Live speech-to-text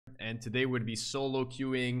and today would be solo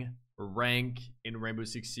queuing rank in Rainbow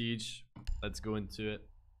Six Siege. Let's go into it.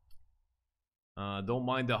 Don't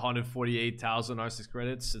mind the 148,000 R6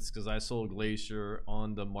 credits. It's because I sold Glacier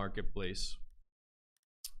on the marketplace.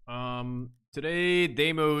 Today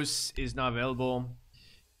Deimos is not available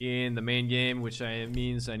in the main game, which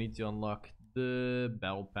means I need to unlock the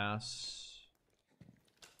battle pass.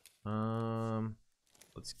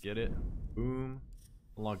 Let's get it. Boom.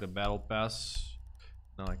 Unlock the battle pass.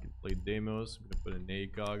 Now I can play Deimos. I'm gonna put an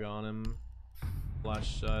ACOG on him.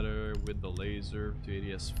 Flash shatter with the laser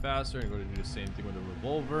to ADS faster. I'm gonna do the same thing with the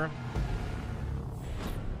revolver.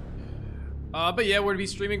 But yeah, we're gonna be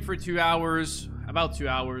streaming for 2 hours, about 2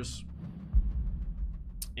 hours.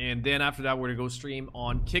 And then after that, we're gonna go stream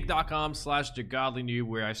on kick.com/thegodlynoob,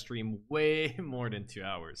 where I stream way more than 2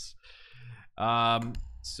 hours.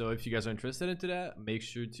 So if you guys are interested into that, make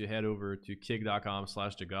sure to head over to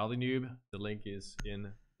kick.com/thegodlynoob. The link is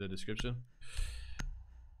in the description.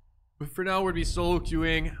 But for now, we're gonna be solo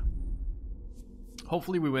queuing.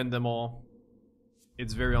 Hopefully we win them all.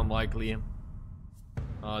 It's very unlikely.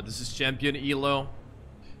 This is champion Elo.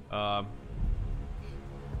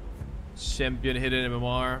 Champion hidden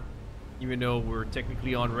MMR. Even though we're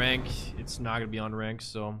technically on rank, it's not gonna be on rank,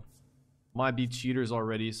 so might be cheaters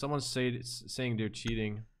already. Someone's saying they're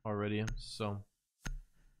cheating already, so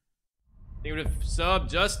thank you for the sub,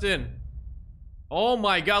 Justin. Oh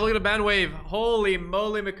my god, look at the band wave. Holy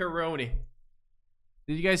moly macaroni.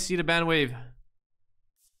 Did you guys see the band wave?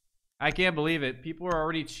 I can't believe it. People are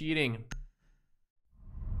already cheating.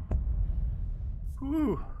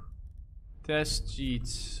 Whew. Test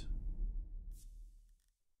cheats.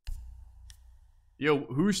 Yo,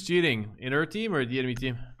 who's cheating? In our team or the enemy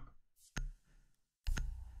team?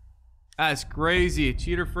 That's crazy.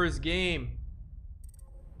 Cheater first game.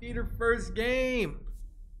 Cheater first game.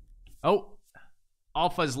 Oh.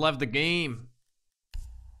 Alpha's left the game.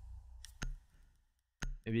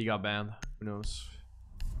 Maybe he got banned. Who knows?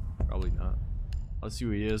 Probably not. Let's see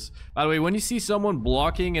who he is. By the way, when you see someone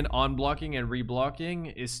blocking and unblocking and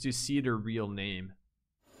reblocking, is to see their real name.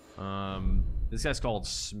 This guy's called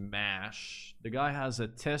Smash. The guy has a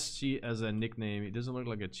test cheat as a nickname. He doesn't look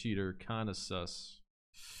like a cheater. Kind of sus.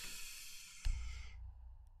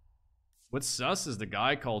 What's sus is the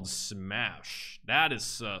guy called Smash. That is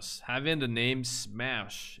sus. Having the name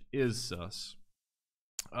Smash is sus.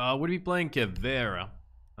 Would be playing Caveira,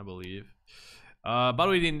 I believe. By the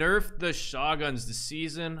way, they nerfed the shotguns this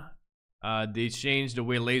season. They changed the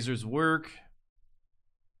way lasers work.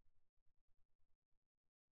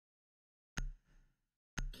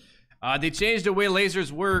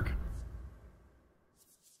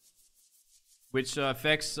 Which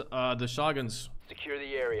affects the shotguns. Secure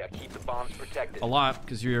the area. Keep the bombs protected. A lot,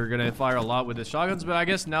 because you're gonna fire a lot with the shotguns, but I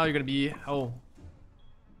guess now you're gonna be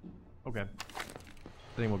okay. I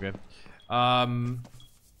think we're good.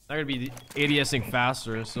 They're gonna be ADSing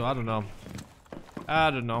faster, so I don't know.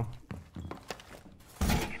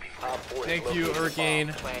 Thank you,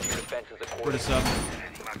 Hurricane, for the sub.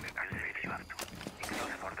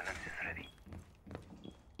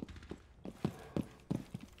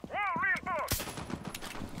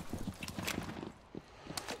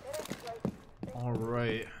 All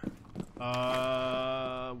right.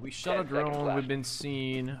 We shot a drone. We've been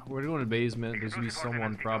seen. We're going to the basement. There's gonna be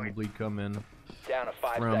someone probably coming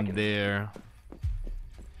from there.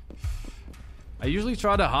 I usually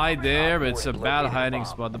try to hide there, but it's a bad hiding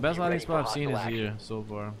spot. The best hiding spot I've seen is here so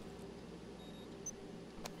far.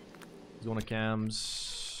 He's one of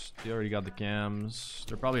cams. They already got the cams.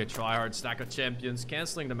 They're probably a tryhard stack of champions.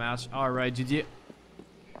 Canceling the match. All right, GG.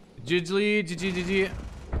 GG.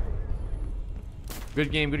 Good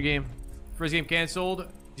game, good game. First game canceled.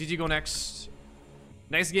 GG, go next.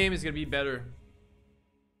 Next game is gonna be better.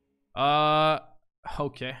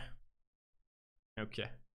 Okay.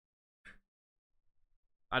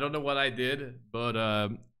 I don't know what I did, but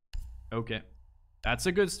okay. That's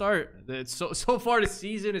a good start. It's so far the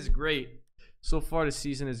season is great.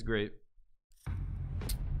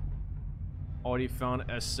 Already found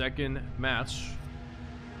a second match.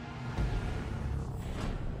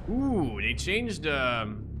 Ooh, they changed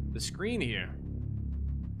the screen here.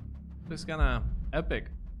 Looks kind of epic.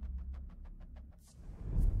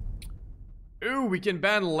 Ooh, we can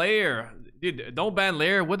ban Lair. Dude, don't ban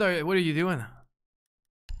Lair. What are you doing?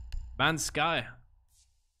 Ban Sky.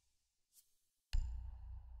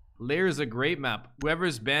 Lair is a great map.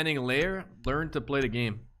 Whoever's banning Lair, learn to play the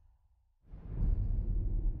game.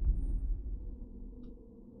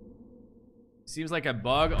 Seems like a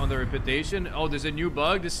bug on the reputation. Oh, there's a new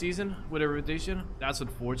bug this season with a reputation. That's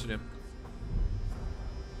unfortunate.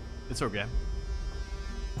 It's okay.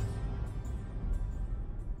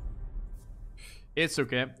 It's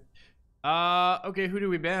okay. Okay, who do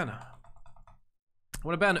we ban? I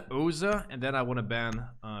want to ban Oza, and then I want to ban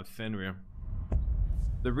Fenrir.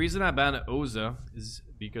 The reason I ban Oza is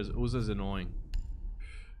because Oza is annoying.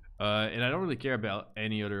 And I don't really care about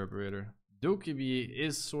any other operator. Dokkaebi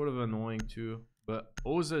is sort of annoying too, but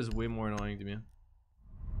Oza is way more annoying to me.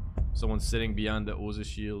 Someone sitting behind the Oza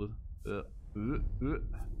shield.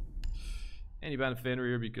 And you ban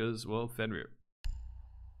Fenrir because, well, Fenrir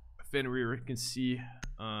can see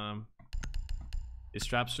his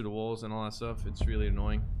traps through the walls and all that stuff. It's really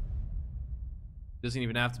annoying. Doesn't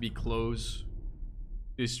even have to be close.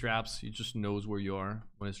 His traps, he just knows where you are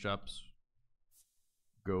when his traps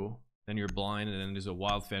go. Then you're blind, and then there's a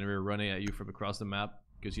wild Fenrir running at you from across the map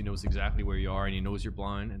because he knows exactly where you are and he knows you're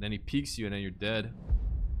blind. And then he peeks you, and then you're dead.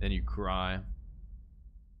 Then you cry.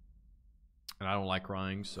 And I don't like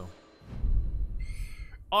crying, so.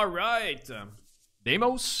 Alright.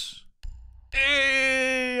 Deimos.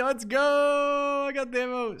 Hey, let's go. I got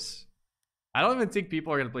Deimos. I don't even think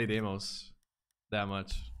people are going to play Deimos that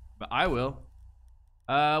much. But I will.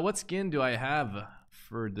 What skin do I have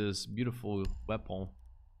for this beautiful weapon?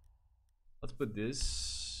 Let's put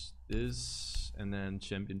this, and then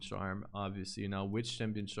Champion Charm, obviously. Now, which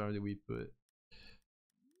Champion Charm did we put?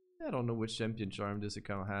 I don't know which Champion Charm this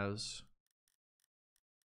account has.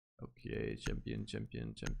 Okay, Champion.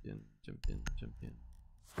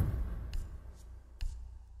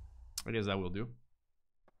 I guess that will do.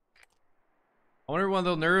 I wonder when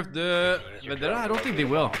they'll nerf the Vendetta. I don't think they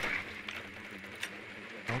will.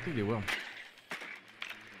 I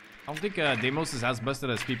don't think Deimos is as busted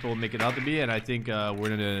as people make it out to be, and I think we're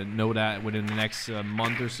gonna know that within the next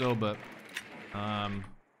month or so. But I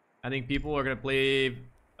think people are gonna play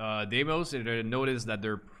Deimos, and they're gonna notice that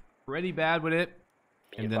they're pretty bad with it,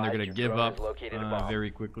 and then they're gonna give up very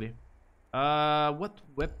quickly. What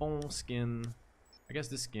weapon skin? I guess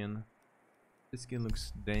this skin. This skin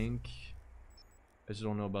looks dank. I just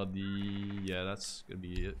don't know about the. Yeah, that's gonna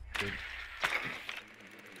be it. Good.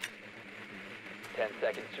 10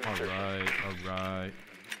 seconds to insertion. Alright.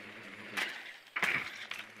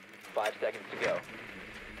 5 seconds to go.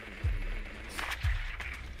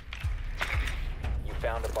 You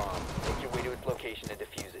found a bomb. Make your way to its location and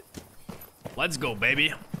defuse it. Let's go,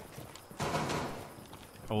 baby.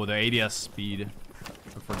 Oh, the ADS speed.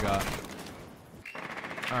 I forgot.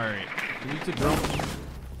 Alright. We need to drone.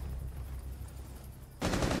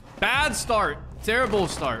 Bad start. Terrible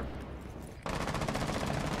start.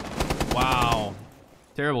 Wow.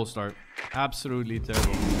 Terrible start. Absolutely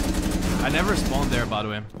terrible. I never spawned there, by the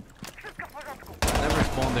way. I never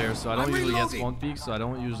spawned there, so I don't usually get spawn peaks, so I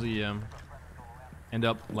don't usually end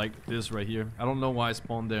up like this right here. I don't know why I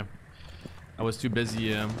spawned there. I was too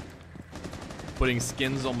busy putting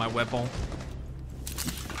skins on my weapon.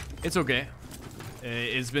 It's okay.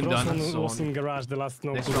 It's been done. So was in garage the last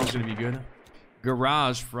next round's gonna be good.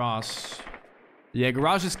 Garage Frost. Yeah,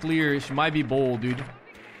 garage is clear. She might be bold, dude.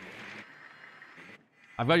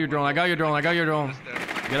 I've got your drone. I got your drone.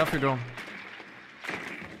 Get off your drone.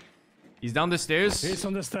 He's down the stairs. He's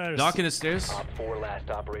on the stairs. Docking the stairs.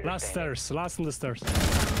 Last stairs. Last on the stairs.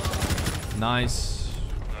 Nice.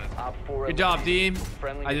 Good job, team.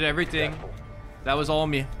 I did everything. That was all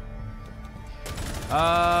me.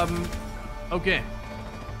 Okay.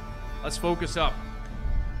 Let's focus up.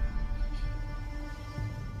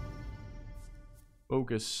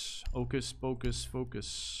 Focus.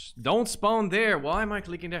 Don't spawn there. Why am I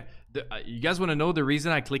clicking there? You guys want to know the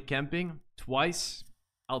reason I click camping twice?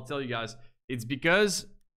 I'll tell you guys. It's because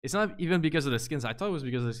it's not even because of the skins. I thought it was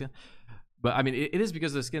because of the skin, but I mean it is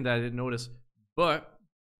because of the skin that I didn't notice. But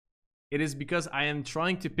it is because I am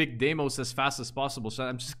trying to pick Deimos as fast as possible. So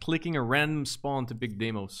I'm just clicking a random spawn to pick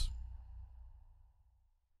Deimos.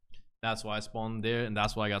 That's why I spawned there, and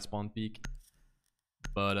that's why I got spawn peak.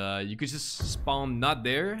 But you could just spawn not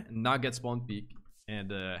there, not get spawn peak,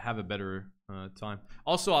 and have a better time.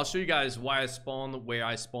 Also, I'll show you guys why I spawn where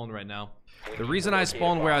I spawn right now. The reason I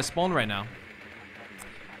spawn where I spawn right now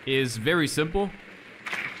is very simple.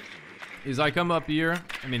 Is I come up here.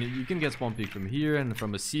 I mean, you can get spawn peak from here and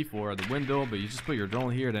from a C4 or the window, but you just put your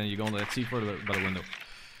drone here, then you go on that C4 by the window.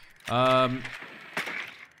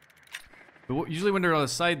 But usually when they're on the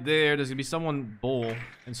side there's gonna be someone bowl,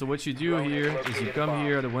 and so what you do here is you come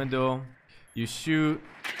here at the window, you shoot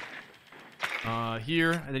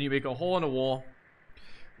here, and then you make a hole in the wall.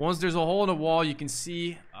 Once there's a hole in the wall, you can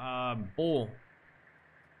see bowl,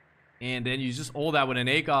 and then you just hold that with an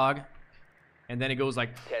ACOG, and then it goes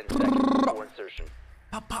like 10 seconds before insertion.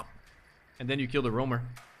 pop, and then you kill the roamer.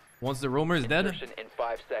 Once the roamer is dead, Insertion in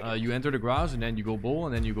 5 seconds. you enter the garage, and then you go bowl,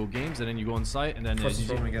 and then you go games, and then you go on site, and then First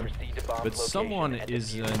roam again. Proceed to bomb but location someone and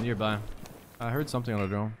is defuse it. nearby. I heard something on the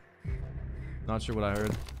drone. Not sure what I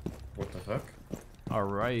heard. What the fuck? All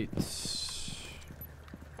right.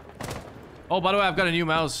 Oh, by the way, I've got a new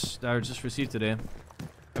mouse that I just received today.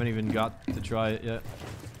 Haven't even got to try it yet.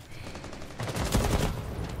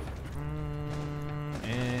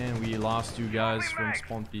 And we lost 2 guys from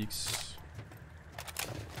spawn peaks.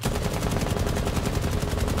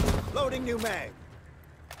 Loading new mag.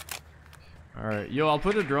 All right, yo, I'll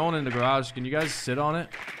put a drone in the garage. Can you guys sit on it?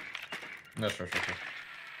 No, sure.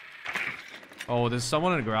 Oh, there's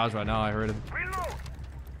someone in the garage right now. I heard him.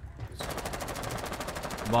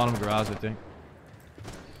 Bottom garage, I think.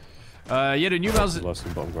 Yeah, the new mouse. Lost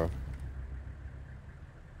in bottom garage.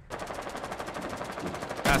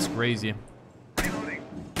 That's crazy.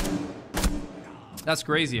 That's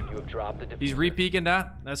crazy. You have dropped the diffuser. He's re-peeking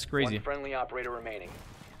that. That's crazy. One friendly operator remaining.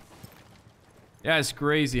 Yeah, it's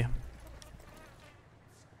crazy.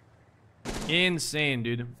 Insane,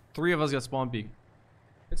 dude. 3 of us got spawn peek.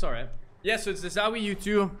 It's alright. Yeah, so it's the Zowie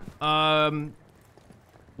U2.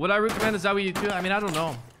 Would I recommend the Zowie U2? I mean, I don't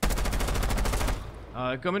know.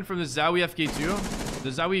 Coming from the Zowie FK2, the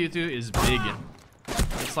Zowie U2 is big.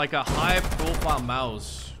 It's like a high-profile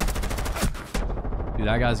mouse. Dude,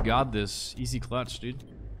 that guy's got this. Easy clutch, dude.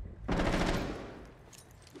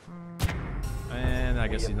 And I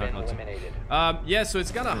guess he's not clutching. Yeah, so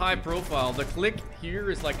it's kind of high profile. The click here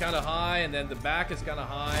is like kind of high, and then the back is kind of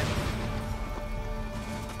high.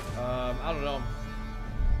 I don't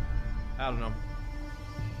know.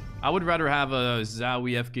 I would rather have a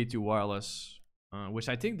Zowie FK2 wireless, which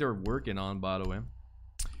I think they're working on, by the way.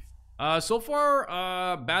 So far,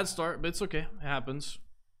 bad start, but it's okay. It happens.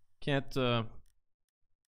 Can't.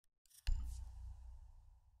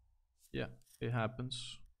 Yeah, it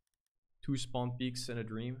happens. 2 spawn peaks and a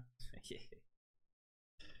dream.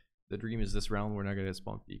 The dream is this round. We're not gonna get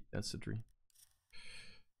spawn peak. That's the dream.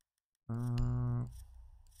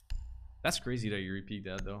 That's crazy that you repeat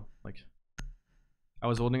that though. Like, I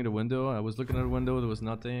was holding the window. I was looking at the window. There was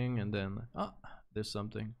nothing, and then there's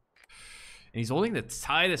something. And he's holding the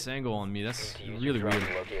tightest angle on me. That's really weird.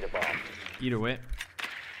 Either way,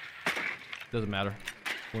 doesn't matter.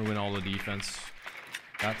 We win all the defense.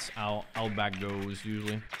 That's how Outback goes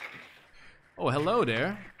usually. Oh, hello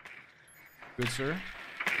there. Good sir.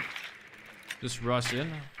 Just rush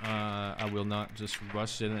in. I will not just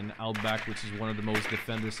rush in an Outback, which is one of the most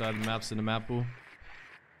defender-sided maps in the map pool.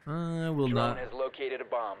 I will not. Drone has located a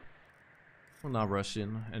bomb. Will not rush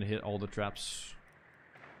in and hit all the traps.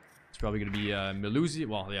 It's probably gonna be Melusi.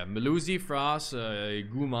 Well, yeah, Melusi, Frost,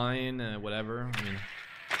 Goo Mine, whatever. I mean,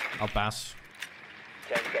 I'll pass.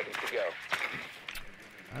 10 seconds to go.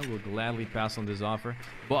 I will gladly pass on this offer.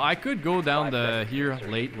 But I could go down the here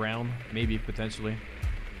late round, maybe potentially.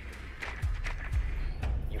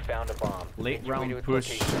 You found a bomb. Late Make your way to round its push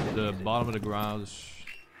location and the defuse it. bottom of the garage.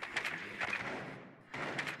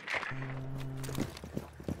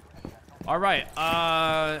 All right.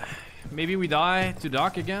 Maybe we die to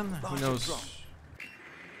Doc again. Who knows?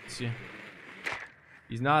 Let's see.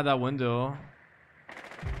 He's not at that window.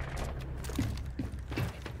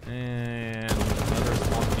 And another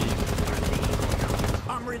spawn peak.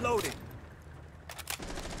 I'm reloading.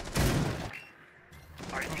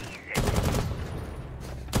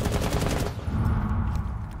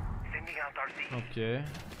 Okay.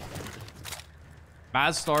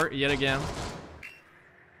 Bad start yet again.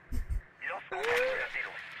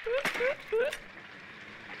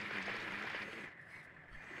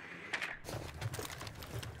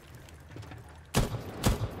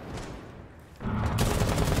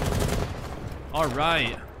 All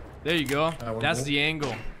right, there you go. That's the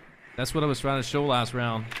angle. That's what I was trying to show last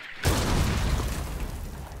round.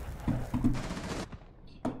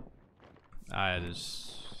 I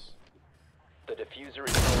just. The diffuser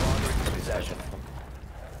is no longer in your possession.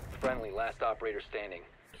 Friendly, last operator standing.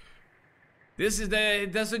 This is the.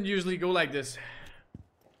 It doesn't usually go like this.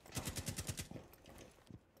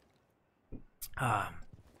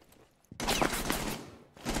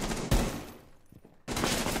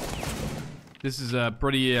 This is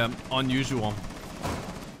pretty unusual.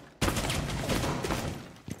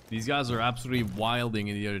 These guys are absolutely wilding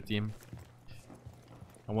in the other team.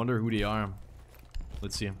 I wonder who they are.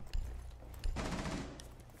 Let's see.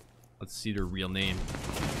 Let's see their real name.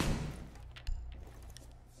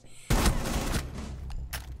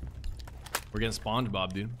 We're getting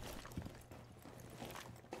SpongeBob, dude.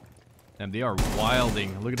 Damn, they are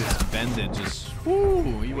wilding. Look at this bandit. Just,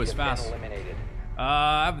 whoo, he was fast. Eliminated.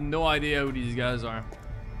 I have no idea who these guys are.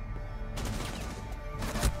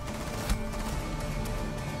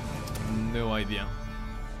 No idea.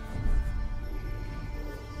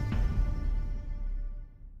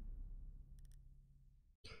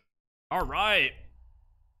 All right.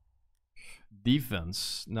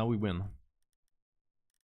 Defense. Now we win.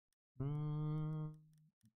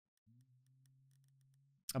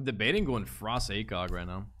 I'm debating going Frost ACOG right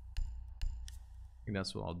now. I think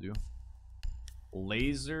that's what I'll do.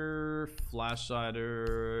 Laser,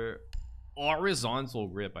 Flashlighter, horizontal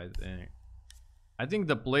grip, I think. I think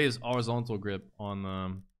the play is horizontal grip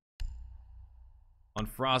on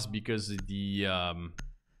Frost because the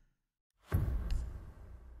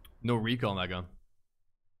no recall on that gun.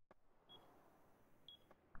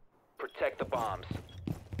 Protect the bombs.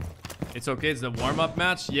 It's okay, it's the warm-up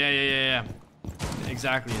match? Yeah.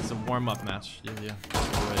 Exactly, it's a warm-up match. Yeah.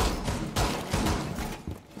 Right.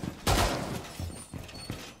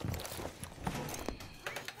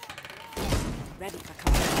 Ready for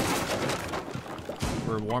combat.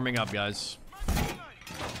 We're warming up, guys.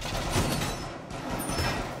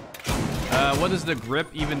 What does the grip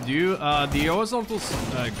even do? The horizontal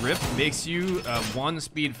grip makes you 1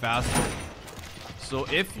 speed faster. So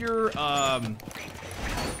if you're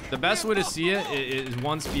the best way to see it is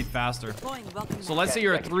 1 speed faster. So let's say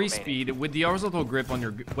you're a 3 speed with the horizontal grip on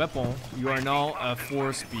your weapon, you are now a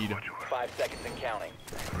 4 speed. 5 seconds and counting.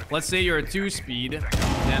 Let's say you're a 2 speed,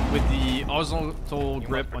 then with the horizontal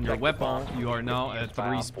grip on your weapon, you are now a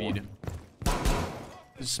 3 speed.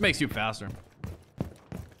 It just makes you faster.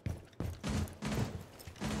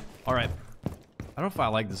 Alright. I don't know if I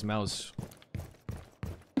like this mouse.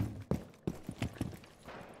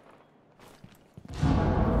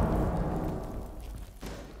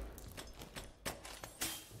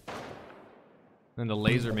 And the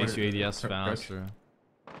laser makes you ADS faster.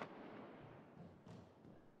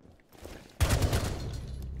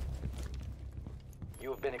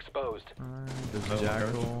 You have been exposed. There's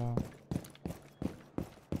Jackal.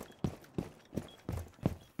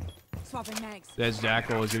 Swapping mags. There's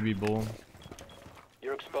Jackal, is gonna be bull.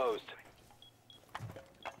 You're exposed.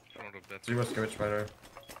 Zero switch, by the way.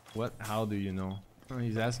 What? How do you know? Oh,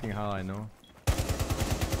 he's asking how I know.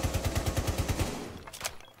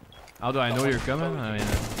 How do I know you're coming? I mean,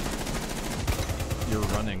 you're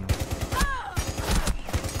running.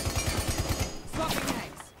 Swapping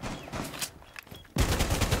mags.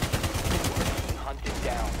 Hunted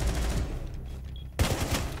down.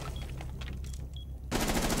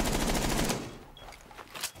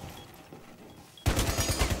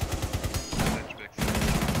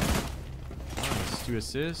 Nice, 2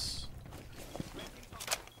 assists.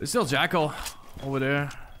 There's still Jackal over there.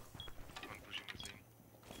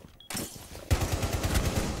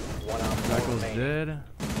 Jackal's dead.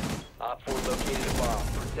 Op 4 located a bomb.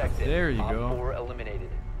 Protected. There you Op go. 4 eliminated.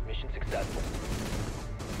 Mission successful.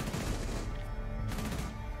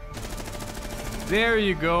 There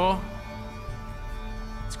you go.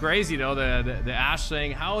 It's crazy though, the Ash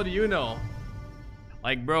saying, how do you know?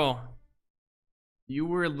 Like, bro, you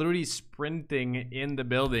were literally sprinting in the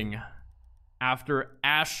building after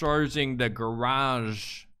Ash charging the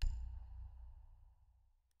garage.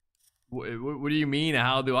 What do you mean,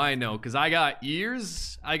 how do I know? Because I got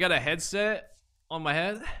ears, I got a headset on my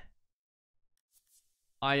head.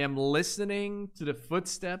 I am listening to the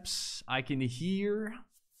footsteps. I can hear.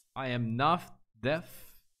 I am not deaf.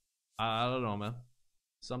 I don't know, man.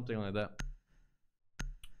 Something like that.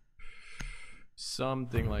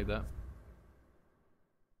 Something like that.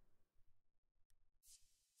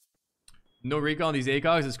 No recall on these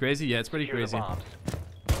ACOGs is crazy. Yeah, it's pretty Secure the crazy. bombs.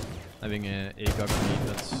 Having an ACOG for me,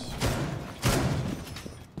 that's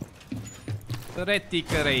pretty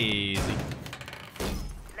crazy.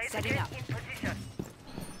 Setting up.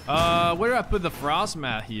 Where do I put the frost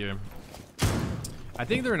mat here? I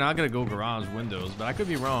think they're not gonna go garage windows, but I could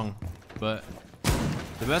be wrong. But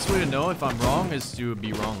the best way to know if I'm wrong is to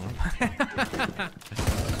be wrong. We're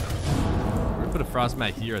gonna put a frost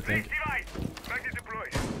mat here, I think.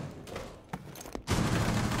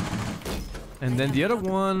 And then the other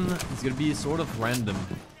one is gonna be sort of random.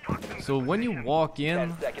 So when you walk in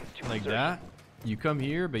 10 seconds to like insertion. that, you come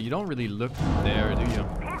here, but you don't really look there, do you?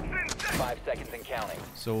 5 seconds and counting.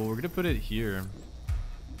 So we're gonna put it here.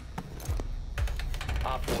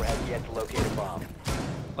 Op 4 has yet to locate a bomb.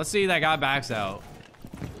 Let's see that guy backs out.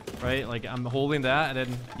 Right? Like I'm holding that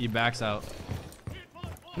and then he backs out.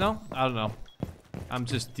 No? I don't know. I'm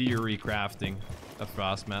just theory crafting a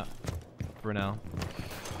frost map for now.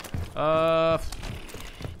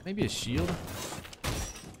 Maybe a shield?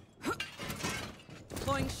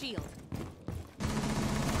 Deploying shield.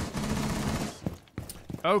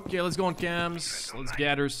 Okay, let's go on cams. Let's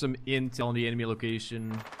gather some intel on the enemy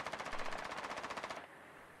location.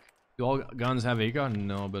 Do all guns have ACOG?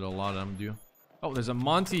 No, but a lot of them do. Oh, there's a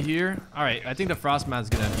Monty here. All right, I think the frost mat's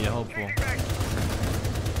gonna be helpful.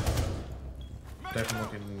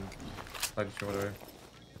 Definitely like the shoulder.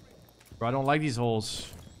 Bro, I don't like these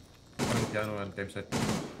holes. One piano and game set.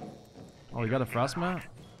 Oh, you got a frost mat?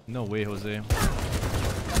 No way, Jose.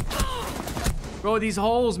 Bro, these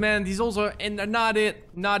holes, man. These holes are and they're not it.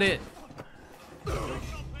 Not it.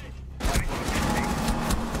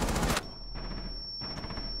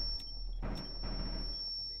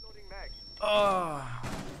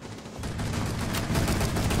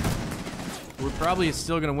 We're probably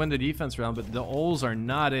still gonna win the defense round, but the holes are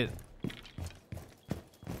not it.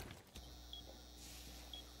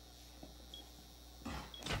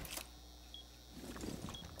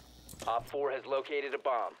 Op 4 has located a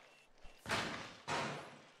bomb.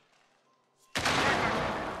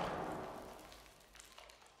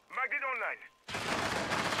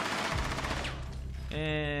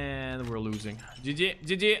 And we're losing.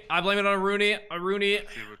 GG. I blame it on Rooney. Rooney. I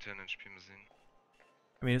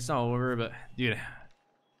mean, it's not over, but dude,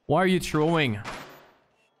 why are you throwing?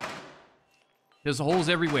 There's holes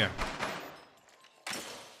everywhere.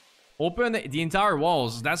 Open the entire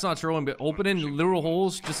walls. That's not throwing, but opening literal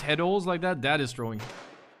holes, just head holes like that, that is throwing.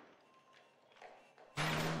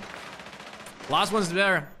 Last one's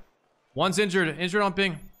there. One's injured. Injured on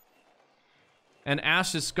ping. And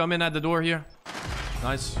Ash is coming at the door here.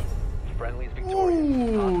 Nice. Friendly's victorious.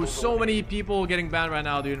 Ooh, so many people getting banned right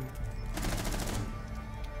now, dude.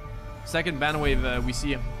 Second ban wave we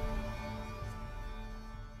see.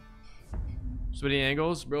 So many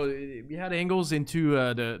angles, bro. We had angles into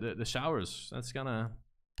the showers. That's kind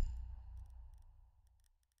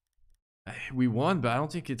of. We won, but I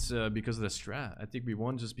don't think it's because of the strat. I think we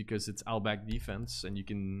won just because it's outback defense and you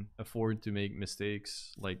can afford to make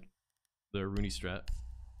mistakes like the Rooney strat.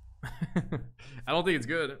 I don't think it's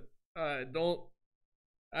good. I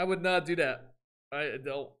would not do that. I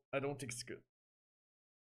don't think it's good.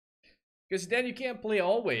 Because then you can't play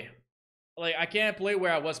all way. Like, I can't play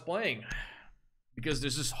where I was playing. Because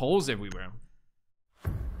there's just holes everywhere.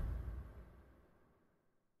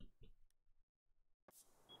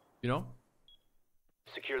 You know?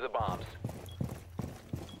 Secure the bombs.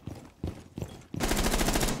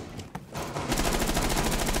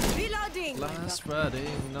 Reloading. Last Friday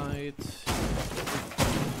night.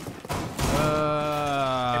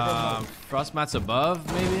 Frostmat's above,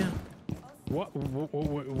 maybe? What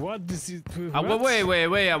is it? Wait. Wait.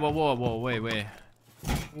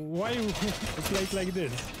 Why you play it like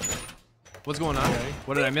this? What's going on? Okay.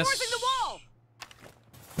 What did I miss? Reinforcing the wall.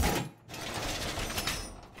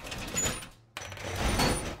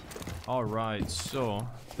 All right, so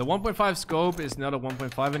the 1.5 scope is not a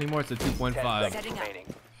 1.5 anymore. It's a 2.5. 10 seconds Setting up.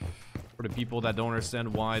 remaining. For the people that don't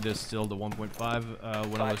understand why there's still the 1.5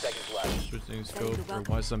 when I 5 was seconds left. switching scope, or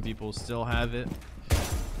why some people still have it.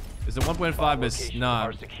 Is the 1.5 is Locations are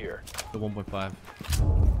not secure. the 1.5.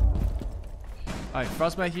 Alright,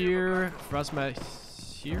 Frostmat here. Frostmat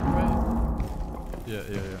here, right? Yeah.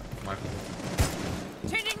 Michael.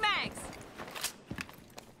 Changing mags.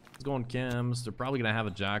 Let's go on cams. They're probably gonna have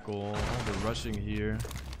a jackal. Oh, they're rushing here.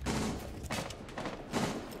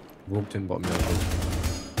 Roped in bottom yellow.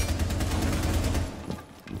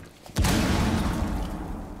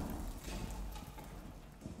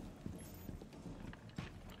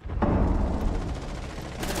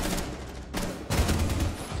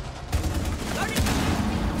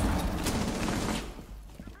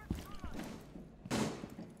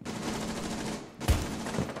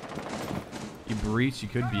 He breached. He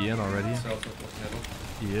could be in already.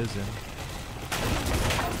 He is in.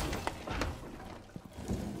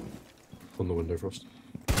 On the window, Frost.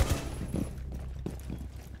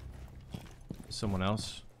 Someone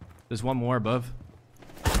else. There's one more above.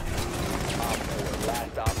 Op 4,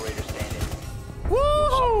 last operator standing. Woo!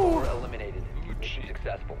 Op 4 eliminated. Mission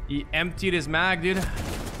successful. He emptied his mag, dude.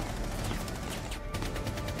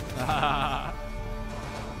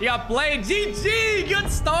 He got played. GG! Good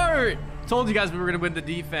start! Told you guys we were gonna win the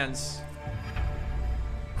defense.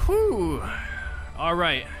 Whew.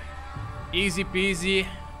 Alright. Easy peasy.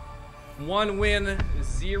 1 win,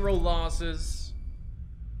 0 losses.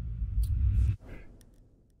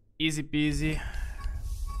 Easy peasy.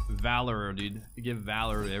 Valor, dude. You give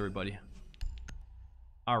valor to everybody.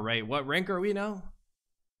 Alright, what rank are we now?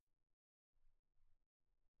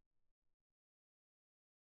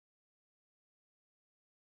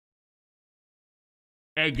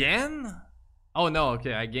 Again? Oh no,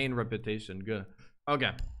 okay, I gained reputation. Good.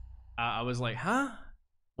 Okay. I was like, huh?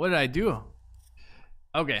 What did I do?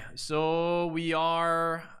 Okay, so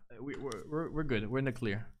we're good. We're in the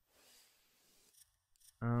clear.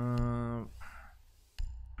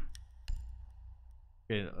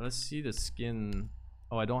 Okay, let's see the skin.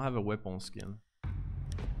 Oh, I don't have a weapon skin.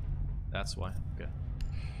 That's why. Okay.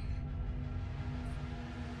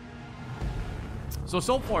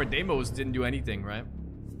 So far, Deimos didn't do anything, right?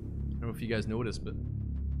 I don't know if you guys noticed, but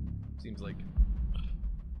seems like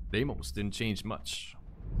Deimos didn't change much.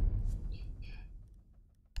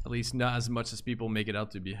 At least not as much as people make it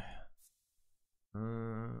out to be.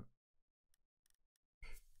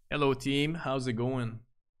 Hello, team. How's it going?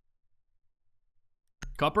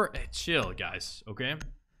 Cupper? Hey, chill, guys. Okay?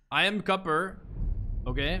 I am Cupper.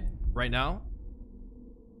 Okay? Right now.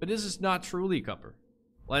 But this is not truly Cupper.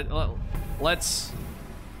 Let's...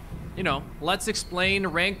 You know, let's explain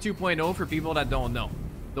Rank 2.0 for people that don't know.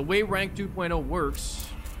 The way Rank 2.0 works,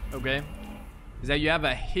 okay, is that you have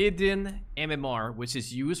a hidden MMR, which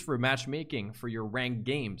is used for matchmaking for your ranked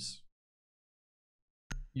games.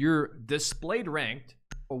 Your displayed ranked,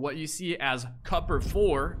 or what you see as Cupper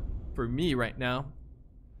 4, for me right now,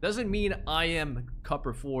 doesn't mean I am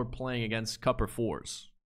Cupper 4 playing against Cupper 4s.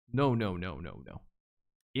 No.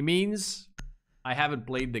 It means I haven't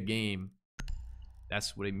played the game.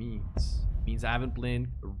 That's what it means. It means I haven't played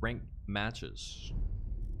ranked matches.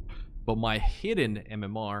 But my hidden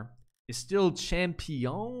MMR is still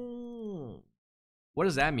champion. What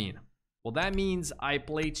does that mean? Well, that means I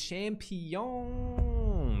play champions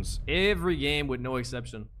every game with no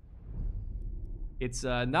exception. It's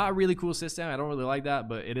not a really cool system. I don't really like that,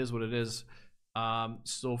 but it is what it is.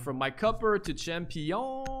 So from my Cupper to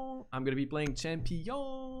champion, I'm gonna be playing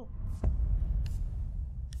champion.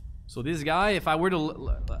 So this guy, if I were to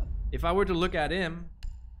look at him,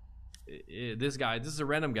 this guy, this is a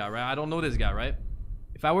random guy, right? I don't know this guy, right?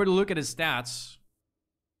 If I were to look at his stats,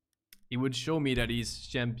 it would show me that he's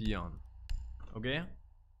champion. Okay?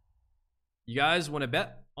 You guys want to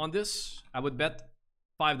bet on this? I would bet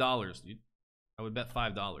 $5, dude. I would bet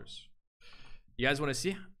 $5. You guys want to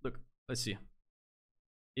see? Look, let's see.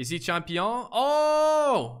 Is he champion?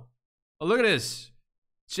 Oh, look at this.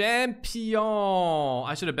 Champion.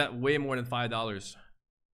 I should have bet way more than $5.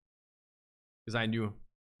 Because I knew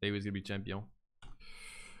that he was going to be champion.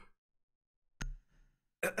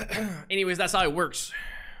 Anyways, that's how it works.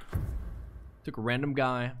 Took a random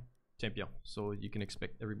guy. Champion. So you can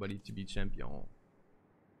expect everybody to be champion.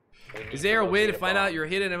 Is there a way to find out your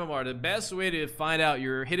hidden MMR? The best way to find out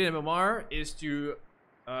your hidden MMR is to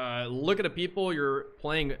look at the people you're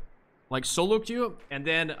playing like solo queue and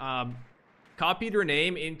then copy their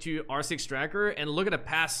name into R6 Tracker and look at the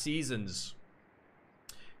past seasons.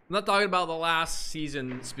 I'm not talking about the last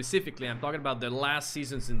season specifically. I'm talking about the last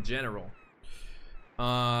seasons in general.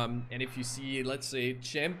 And if you see, let's say,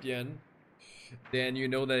 champion, then you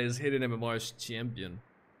know that his hidden MMR is champion.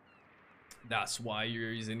 That's why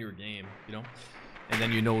he's in your game, you know? And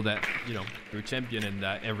then you know that, you know, you're champion and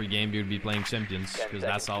that every game you'll be playing champions because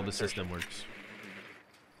that's how the system works.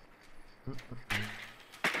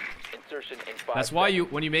 That's why you,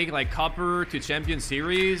 when you make like Copper to Champion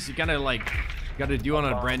series, you kind of like gotta do it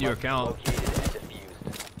on a brand new account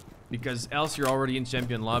because else you're already in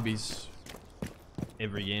champion lobbies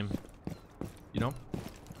every game, you know?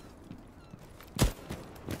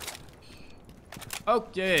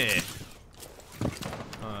 Okay.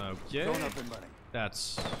 Okay.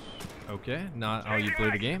 That's okay. Not how you play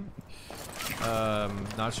the game.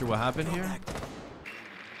 Not sure what happened here.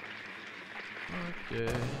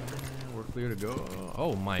 Okay. We're clear to go.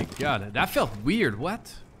 Oh my god. That felt weird.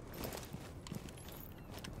 What?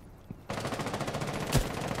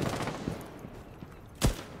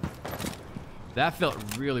 That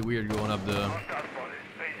felt really weird going up the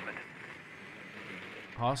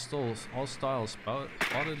hostile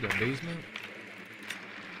spotted the basement.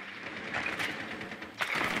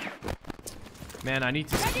 Man, I need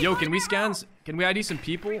to. Yo, can we scan? Can we ID some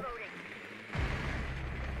people?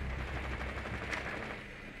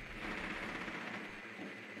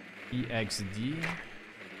 EXD.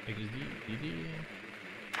 DD.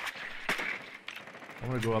 I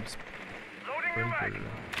want to go up.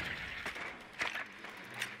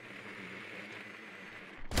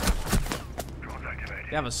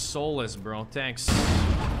 They have a soulless, bro. Thanks.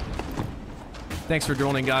 Thanks for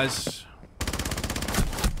droning, guys.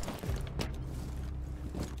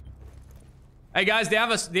 Hey guys, they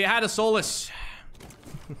had a soulless.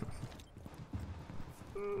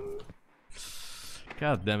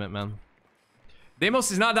 God damn it, man.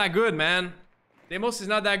 Deimos is not that good, man. Deimos is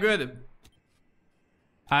not that good.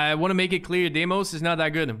 I want to make it clear, Deimos is not that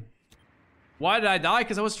good. Why did I die?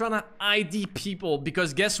 Because I was trying to ID people.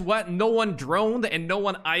 Because guess what? No one droned and no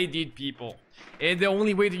one ID'd people. And the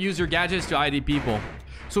only way to use your gadget is to ID people.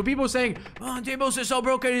 So people saying, oh, Deimos is so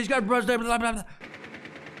broken, he's got blah, blah, blah, blah.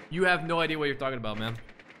 You have no idea what you're talking about, man.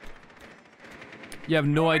 You have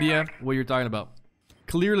no idea what you're talking about.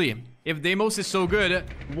 Clearly, if Deimos is so good,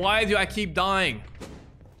 why do I keep dying?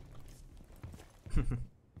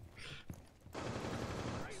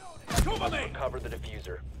 Recover the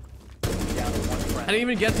diffuser. Down to one I friend. didn't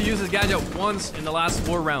even get to use this gadget once in the last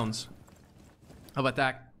 4 rounds of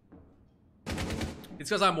attack. It's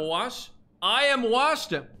because I'm washed. I am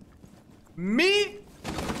washed. Me?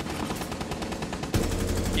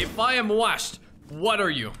 If I am washed, what are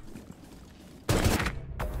you?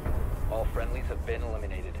 All friendlies have been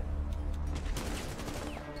eliminated.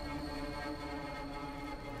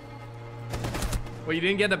 Well, you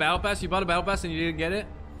didn't get the battle pass? You bought a battle pass and you didn't get it?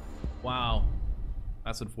 Wow.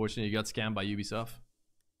 That's unfortunate. You got scammed by Ubisoft.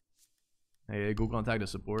 Hey, go contact the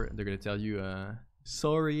support. They're gonna tell you,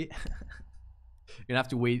 sorry. You're gonna have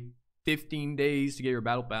to wait 15 days to get your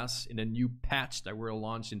battle pass in a new patch that will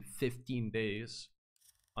launch in 15 days.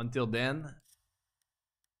 Until then,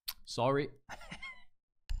 sorry.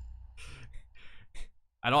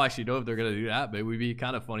 I don't actually know if they're gonna do that, but it would be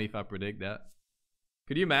kind of funny if I predict that.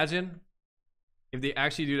 Could you imagine if they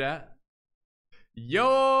actually do that?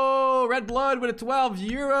 Yo, Red Blood with a 12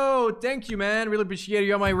 euro. Thank you, man. Really appreciate it.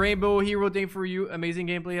 You got my Rainbow Hero thing for you. Amazing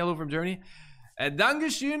gameplay. Hello from Germany.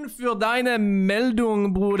 Dankeschön für deine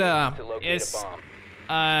Meldung, Bruder. To locate Ist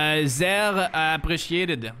a bomb. sehr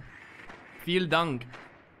appreciated. Vielen Dank.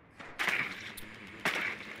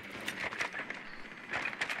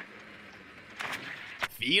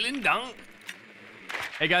 Vielen Dank.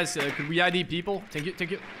 Hey guys, could we ID people? Thank you,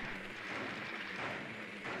 thank you.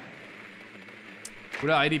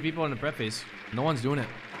 Would I ID people in the prep phase? No one's doing it.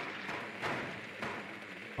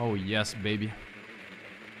 Oh yes, baby.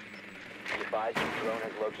 Be advised your drone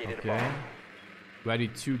has located a Okay. bomb. Do I ID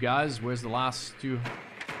 2 guys? Where's the last 2?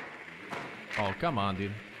 Oh, come on,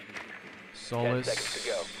 dude. 10 Solus. seconds to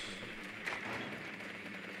go.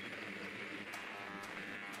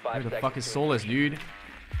 5 Where the seconds fuck is to Solus, dude?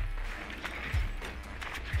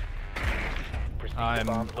 proceed to I'm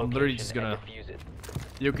bomb's literally location just and gonna- defuse it.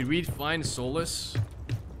 Yo, could we find Solus?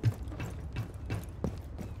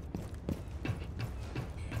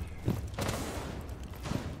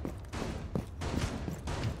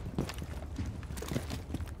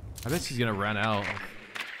 I bet she's gonna run out.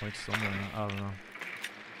 Like someone, I don't know.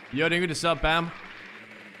 Yo, thank you to sub, Pam.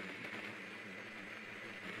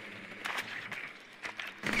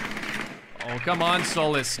 Oh, come on,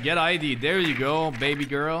 Solus. Get ID. There you go, baby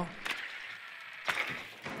girl.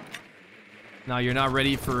 Now you're not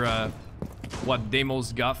ready for what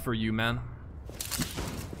Deimos got for you, man.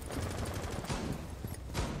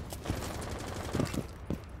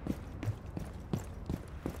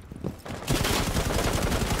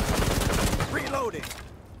 Reloading.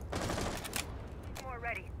 More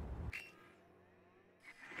ready.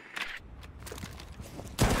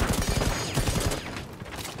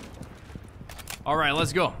 All right,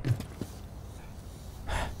 let's go.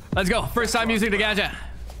 Let's go. First time using the gadget.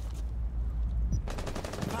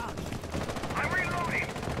 I'm reloading.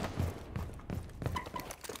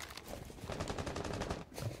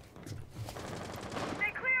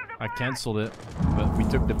 They cleared the I canceled it, but we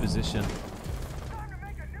took the position. time to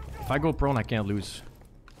make a new If I go prone, I can't lose.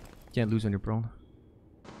 Can't lose when you're prone.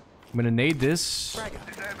 I'm gonna nade this.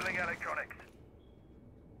 Disabling electronics.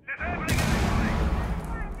 Disabling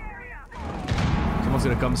electronics. area. Someone's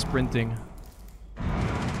gonna come sprinting.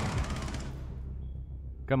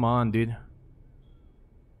 Come on, dude.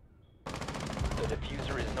 The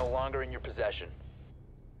diffuser is no longer in your possession.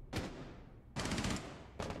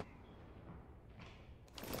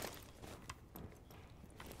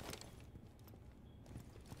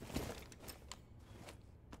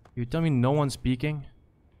 You tell me no one's speaking?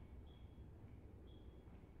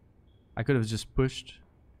 I could have just pushed.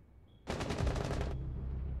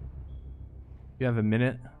 You have a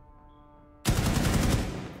minute. Device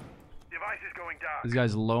is going down. This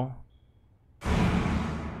guy's low.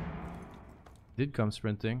 Did come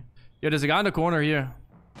sprinting. Yeah, there's a guy in the corner here.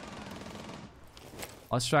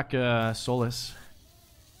 Let's track Solus.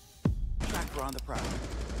 Tracker on the prowl.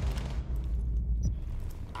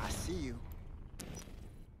 I see you.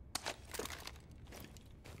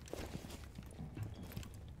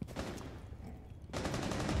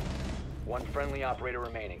 One friendly operator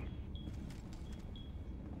remaining.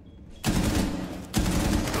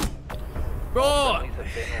 Bro! Friendlies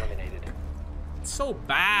have been eliminated. It's so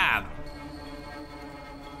bad.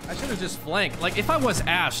 I should have just flanked. Like, if I was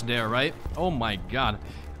Ash there, right? Oh my god.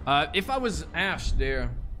 If I was Ash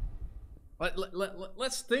there...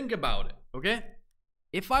 Let's think about it, okay?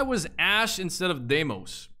 If I was Ash instead of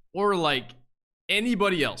Deimos, or like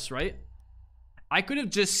anybody else, right? I could have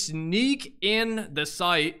just sneak in the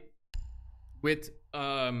site with,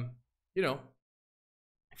 you know,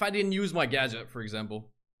 if I didn't use my gadget, for example,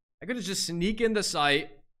 I could have just sneak in the site.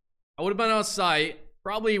 I would have been on site,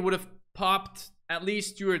 probably would have popped at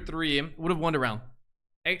least 2 or 3, would have won the round.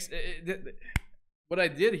 What I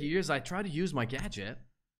did here is I tried to use my gadget,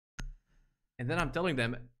 and then I'm telling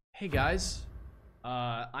them, hey guys,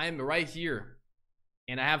 I'm right here,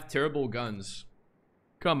 and I have terrible guns.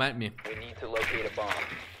 Come at me. We need to locate a bomb.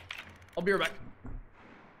 I'll be right back.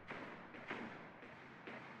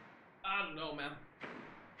 I don't know, man.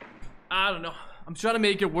 I don't know. I'm trying to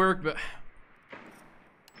make it work, but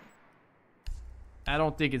I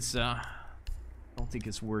don't think it's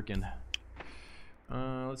working.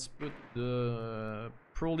 Let's put the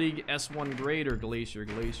Pro League S1 grade or Glacier.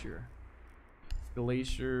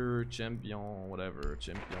 Glacier champion, whatever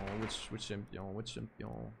champion. Which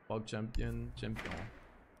champion? Bug champion.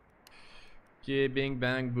 Okay, bing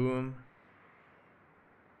bang boom.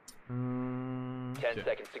 10 okay.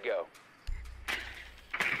 seconds to go.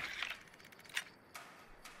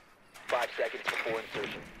 5 seconds before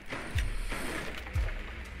insertion.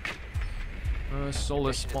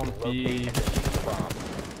 Solus spawn B. Bomb.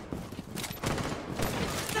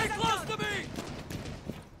 Stay close to me!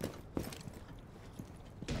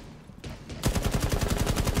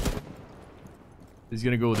 He's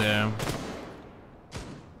gonna go there.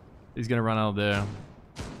 He's gonna run out there.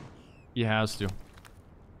 He has to.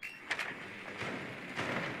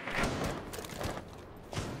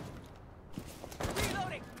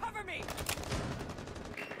 Reloading! Cover me!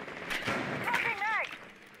 Fucking nice!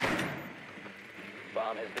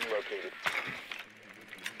 Bomb has been located.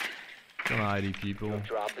 Come on, ID people.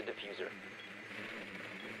 Drop the diffuser.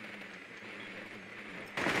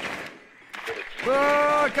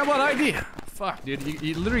 Oh, come on, ID! Fuck, dude.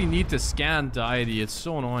 You literally need to scan the ID. It's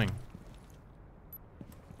so annoying.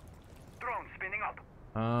 Drone spinning up.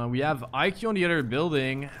 We have IQ on the other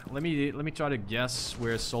building. Let me try to guess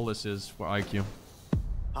where Solus is for IQ.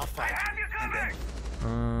 I'll find Have you. you And then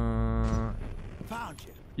covered! found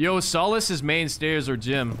you. Yo, Solus is main stairs or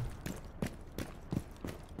gym.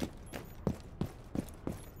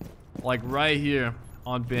 Like right here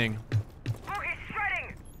on ping. Oh, he's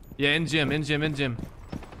shredding! Yeah, in gym.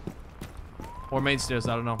 Or main stairs,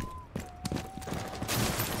 I don't know.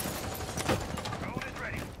 Drone is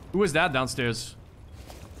ready. Who is that downstairs?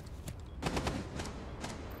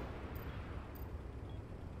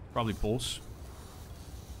 Probably Pulse.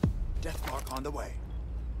 Death mark on the way.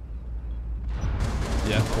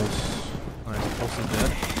 Yeah, Pulse. Alright, Pulse is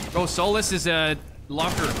dead. Oh, Solus is a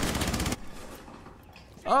locker.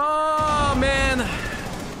 Oh, man.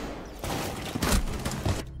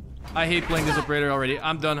 I hate playing this operator already.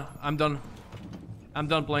 I'm done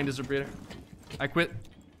playing this operator. I quit.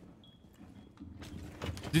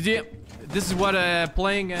 This is what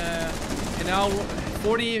playing an hour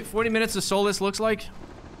 40 minutes of Solus looks like.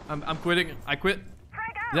 I'm quitting. I quit.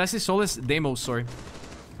 Did I say Solus? Deimos, sorry.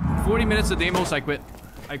 40 minutes of Deimos, I quit.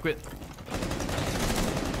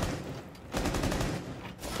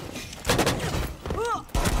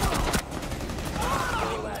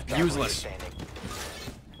 Useless.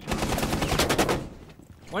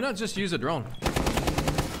 Why not just use a drone?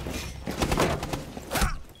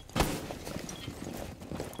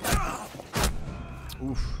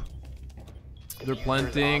 Oof. They're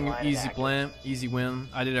planting. Easy plant. Easy win.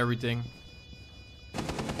 I did everything.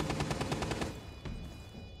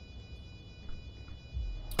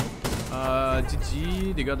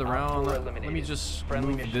 GG. They got the round. Let me just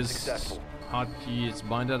move this hotkey. It's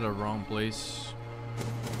bind at the wrong place.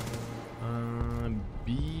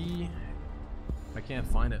 B. I can't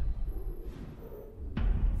find it.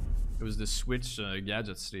 It was the switch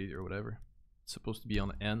gadget state or whatever. It's supposed to be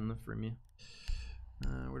on N for me.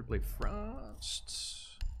 Where to play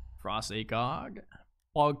Frost? Frost ACOG.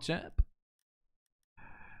 PogChamp.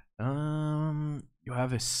 You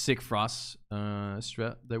have a sick Frost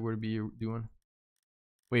strat that we'll be doing.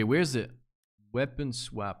 Wait, where's it? Weapon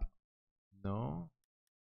swap. No.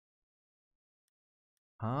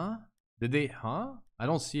 Huh? Did they? Huh? I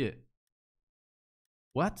don't see it.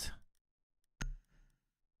 What?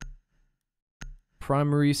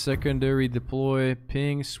 Primary, secondary, deploy,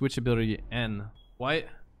 ping, switchability, N. Why?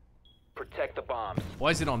 Protect the bombs.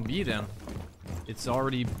 Why is it on B then? It's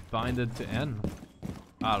already binded to N.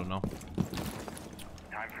 I don't know.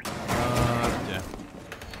 Time for Yeah.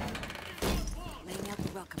 Laying out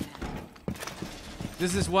the welcome mat.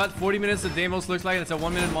 This is what 40 minutes of Deimos looks like. It's a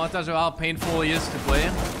 1 minute montage of how painful he is to play.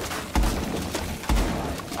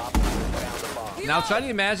 Now try to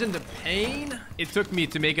imagine the pain it took me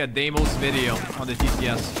to make a Deimos video on the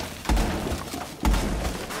TTS.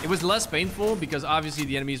 It was less painful because obviously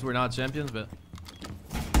the enemies were not champions, but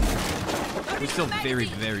it was still very,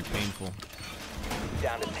 very painful.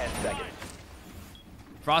 Down to 10 seconds.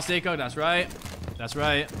 Frost ACOG, that's right. That's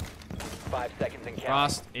right. 5 seconds and counting.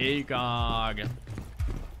 Frost ACOG.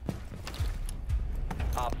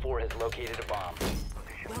 Op 4 has located a bomb.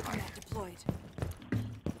 Welcome back deployed.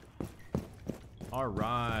 All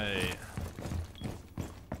right.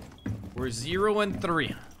 We're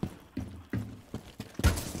 0-3.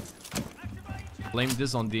 Blame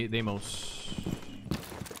this on Deimos.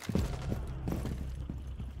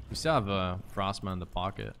 We still have a Frostman in the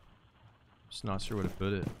pocket. Just not sure where to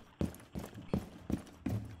put it.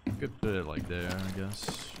 Could put it like there, I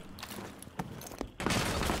guess.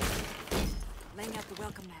 Laying out the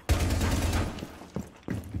welcome map.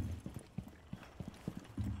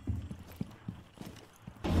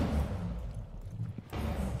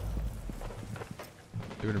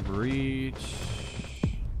 They're gonna breach.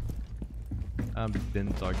 I've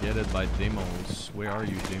been targeted by Deimos. Where are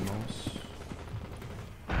you, Deimos?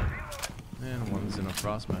 And one's in a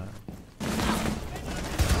frost mat.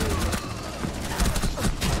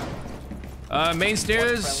 Main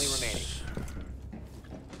stairs.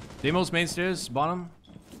 Deimos main stairs, bottom.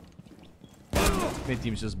 Main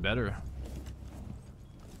team's just better.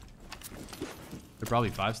 They're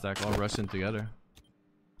probably 5 stack, all rushing together.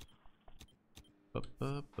 I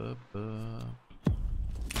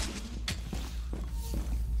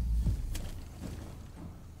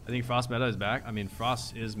think Frost meta is back. I mean,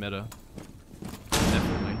 Frost is meta.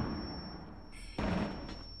 Definitely.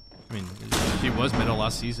 I mean, she was meta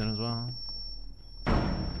last season as well.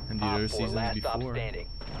 And the other seasons before.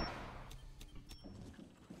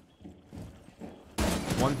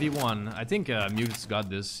 1v1. I think Mute's got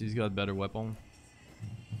this. He's got a better weapon.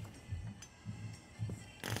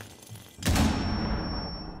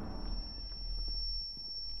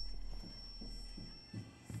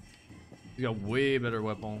 He's got way better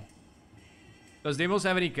weapon. Does Deimos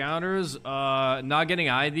have any counters? Not getting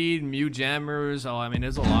ID'd, Mute jammers. Oh, I mean,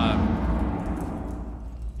 there's a lot.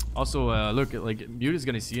 Also, look, like, Mute is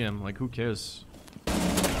gonna see him. Like, who cares?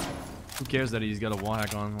 Who cares that he's got a wall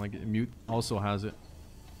hack on? Like, Mute also has it.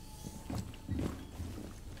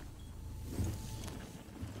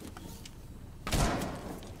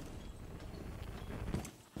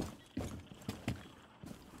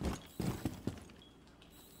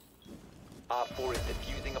 Op 4 is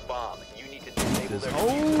defusing a bomb. You need to disable their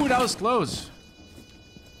Oh, that was close.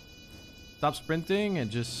 Stop sprinting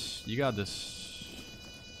and just... You got this.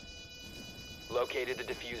 Located the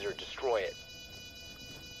diffuser. Destroy it.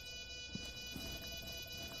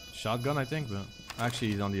 Shotgun, I think, but...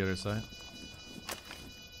 Actually, he's on the other side.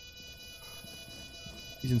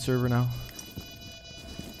 He's in server now.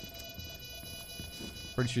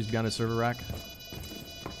 Pretty sure he's behind a server rack.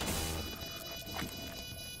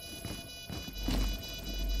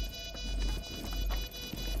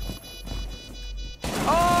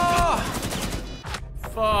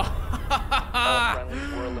 All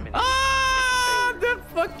friendlies were eliminated. Ah, the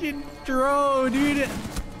fucking throw, dude.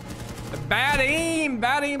 Bad aim,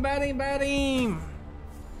 bad aim, bad aim, bad aim.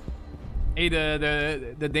 Hey,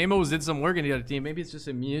 the Deimos did some work in the other team. Maybe it's just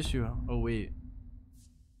a me issue. Oh wait,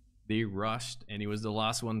 they rushed, and he was the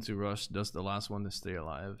last one to rush. Just the last one to stay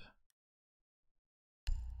alive.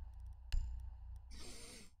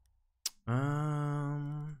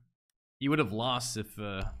 He would have lost if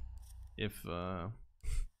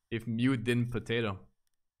Mute didn't potato.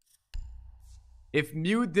 If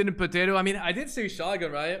Mute didn't potato, I mean, I did say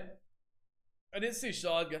shotgun, right? I did say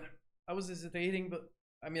shotgun. I was hesitating, but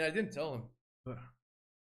I mean, I didn't tell him. But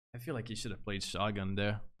I feel like he should have played shotgun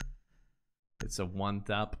there. It's a one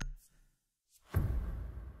tap.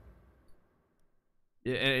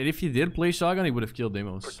 Yeah, and if he did play shotgun, he would have killed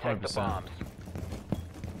Deimos. Protect the 100%. bombs.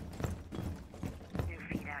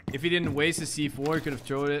 If he didn't waste the C4, he could have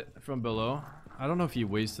thrown it from below. I don't know if he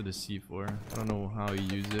wasted the C4. I don't know how he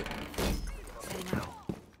used it.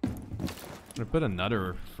 I'm gonna put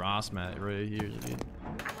another frost mat right here. Dude.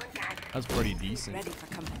 That's pretty decent. Ready for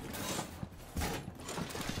company.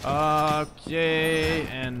 Okay,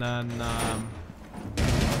 and then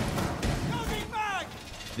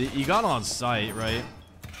he got on site, right?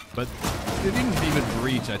 But they didn't even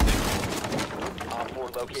breach, I think. Op 4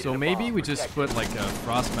 located So a maybe bomb. we just Protect put like a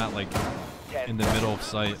frost mat like 10 in the middle of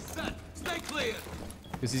site. Stay clear.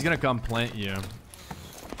 Because he's gonna come plant you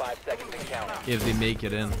 5 seconds and counting. if they make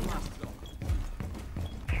it in.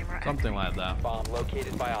 Something like that. Bomb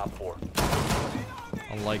located by Op 4.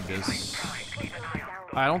 I like this.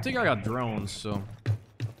 I don't think I got drones, so.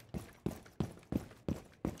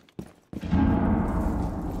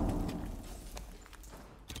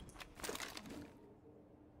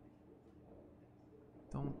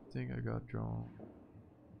 Don't think I got drone.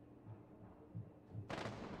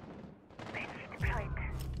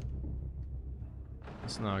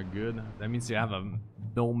 That's not good. That means you have a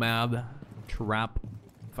nomad trap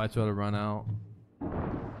if I try to run out.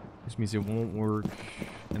 Which means it won't work.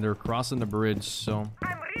 And they're crossing the bridge, so.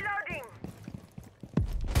 I'm reloading.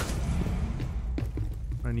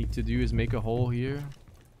 What I need to do is make a hole here.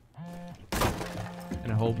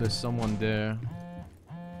 And I hope there's someone there.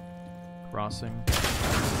 Crossing.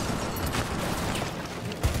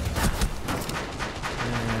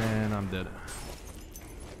 And I'm dead.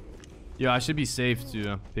 Yeah, I should be safe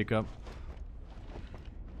to pick up.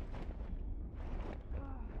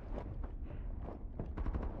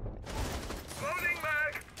 Loading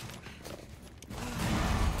mag.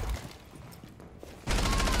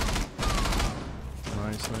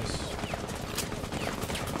 Nice, nice.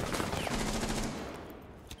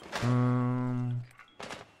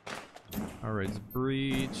 Alright, it's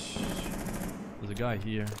breach. There's a guy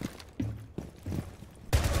here.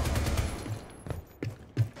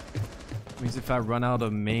 Means if I run out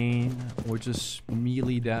of main or just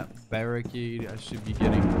melee that barricade, I should be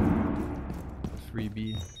getting a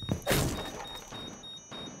freebie.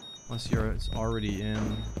 Unless it's already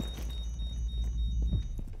in.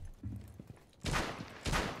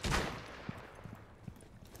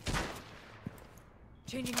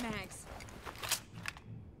 Changing mags.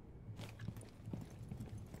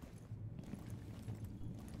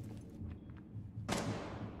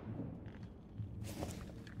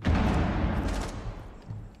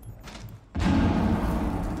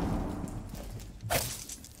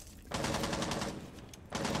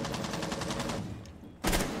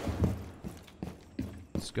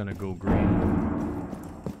 It's gonna go green.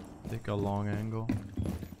 Take a long angle.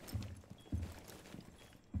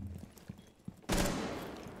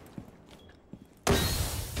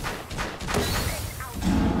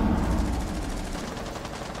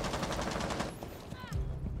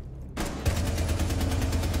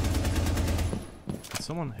 Did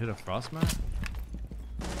someone hit a frost mat?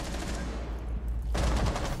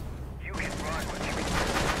 You can run what you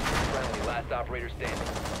Friendly, last operator standing.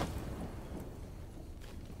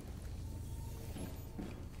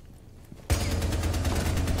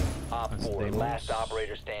 Op That's 4, Deimos. last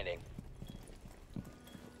operator standing.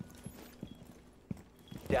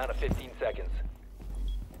 Down to 15 seconds.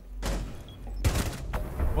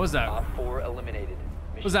 What was that? Op 4 eliminated.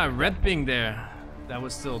 What was that red ping there? That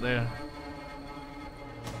was still there.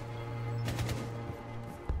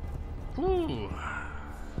 Ooh.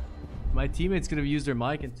 My teammates could have used their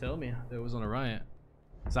mic and tell me there was on a riot.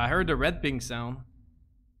 So I heard the red ping sound.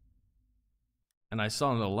 And I saw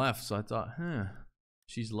on the left, so I thought, huh,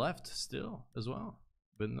 she's left still as well.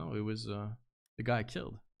 But no, it was the guy I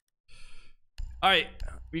killed. Alright,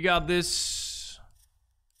 we got this.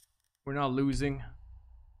 We're not losing.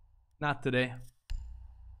 Not today.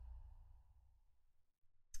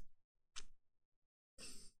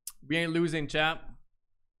 We ain't losing, chap.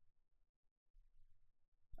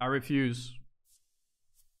 I refuse.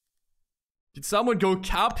 Did someone go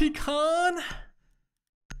Capicon?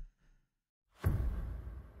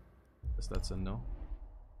 Guess that's a no.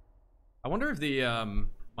 I wonder if the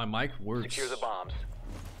my mic works. Secure the bombs.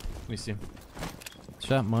 Let me see.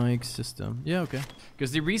 Chat mic system. Yeah, okay.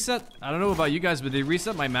 Because they reset. I don't know about you guys, but they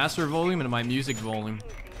reset my master volume and my music volume.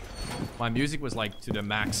 My music was like to the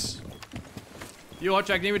max. Yo, watch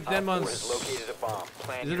Jack with 10 Op 4 has months. located a bomb.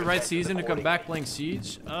 Plan Is it your the right defense season to come accordingly. back playing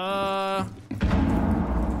Siege?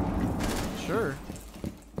 Sure.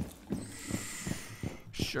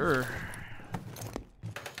 Sure.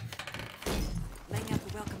 Laying out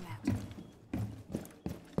the welcome mat.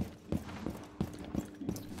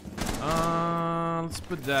 Let's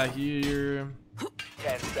put that here.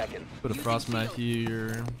 10 seconds. Put a frost mat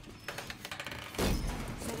here.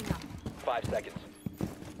 Setting up. 5 seconds.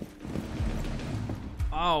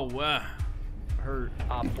 Oh, hurt.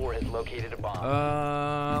 Op 4 has located a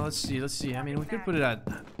bomb. Let's see. I mean, we could put it at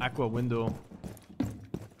aqua window.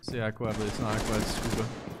 Say aqua, but it's not aqua, it's scuba.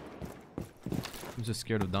 I'm just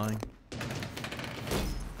scared of dying.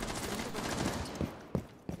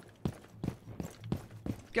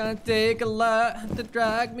 Gonna take a lot to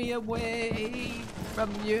drag me away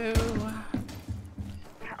from you.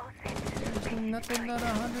 There's nothing that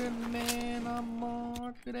 100 men or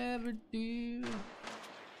more could ever do.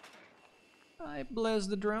 I bless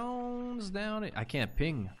the drones down it. I can't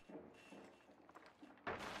ping.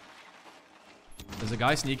 There's a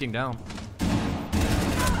guy sneaking down.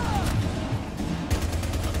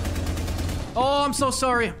 Oh, I'm so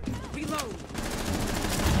sorry. Reload.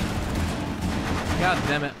 God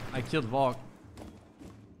damn it. I killed Valk.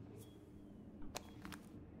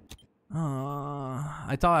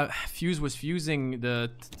 I thought Fuse was fusing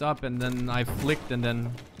the top and then I flicked and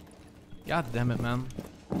then... God damn it, man.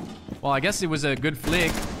 Well, I guess it was a good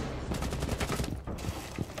flick.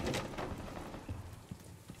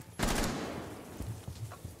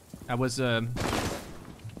 I was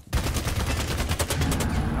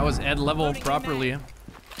at level properly.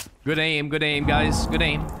 Good aim, guys. Good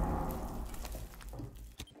aim.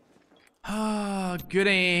 Ah, good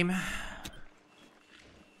aim.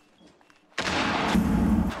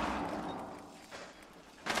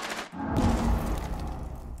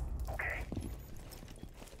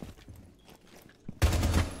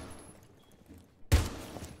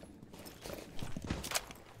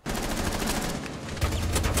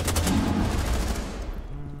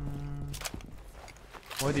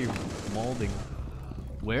 Why are you molding?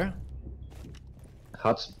 Where?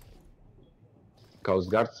 Huts.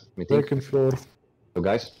 Coast Guard. Meeting. Second floor. Two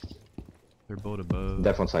guys. They're both above.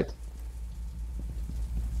 Def on site.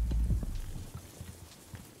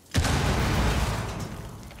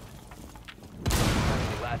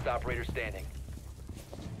 Last operator standing.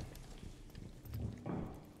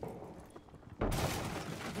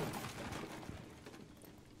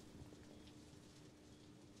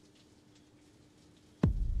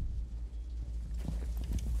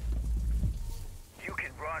 You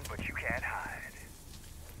can run, but you can't hide.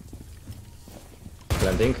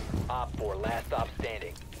 Landing. Op 4, last stop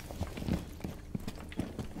standing.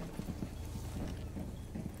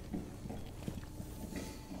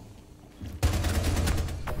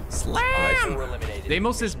 Slam! Four eliminated.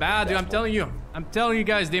 Deimos is bad, dude. I'm telling you. I'm telling you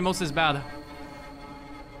guys, Deimos is bad.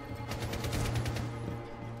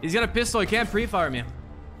 He's got a pistol. He can't pre-fire me.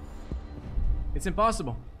 It's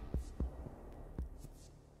impossible.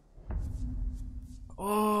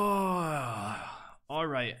 Oh, all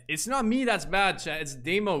right. It's not me that's bad, chat. It's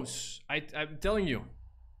Deimos. I'm telling you.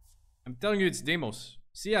 I'm telling you, it's Deimos.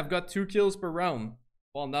 See, I've got 2 kills per round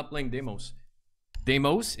while not playing Deimos.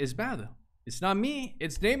 Deimos is bad. It's not me.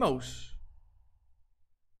 It's Deimos.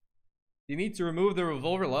 You need to remove the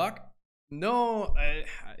revolver lock? No,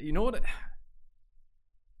 you know what?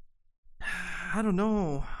 I don't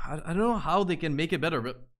know. I don't know how they can make it better,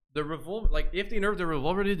 but the revolver, like if they nerf the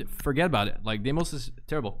revolver, forget about it. Like Deimos is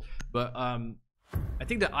terrible, but I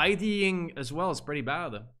think the IDing as well is pretty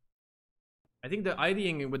bad. I think the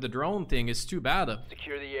IDing with the drone thing is too bad.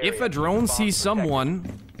 Secure the area. If a drone Bomb sees protected.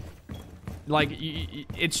 someone, like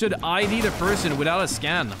it should ID the person without a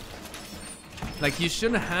scan. Like you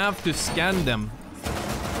shouldn't have to scan them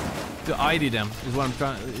to ID them. Is what I'm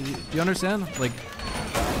trying. Do you understand? Like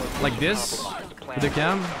this with the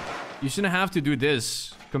cam, you shouldn't have to do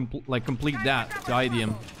this. Complete that to ID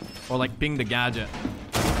him, or like ping the gadget.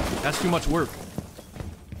 That's too much work.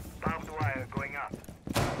 Barbed wire going up.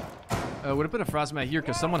 Would have put a frost mat here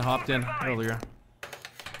because someone hopped in earlier,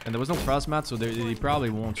 and there was no frost mat, so they probably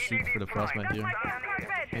won't shoot for the frost mat here.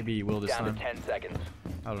 Maybe he will this Down to time. 10 seconds.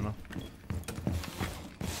 I don't know.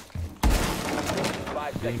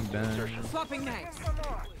 5 Bing seconds to bang. insertion. Swapping mags.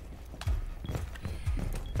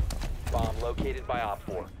 Bomb located by Op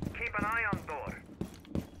 4. Keep an eye on door.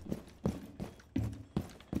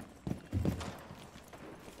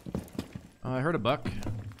 I heard a buck.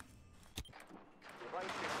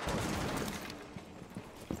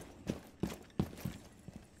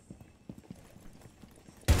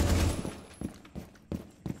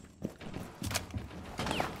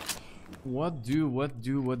 What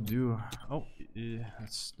do? Oh, yeah,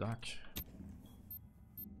 that's stuck.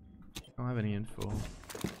 Don't have any info.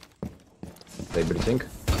 They breaching.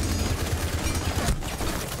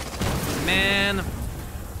 Man,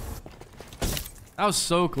 that was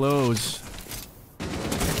so close.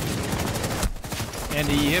 And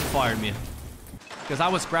he hip fired me because I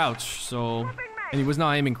was crouched, so and he was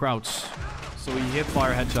not aiming crouch, so he hip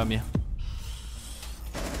fire headshot me.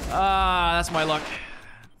 Ah, that's my luck.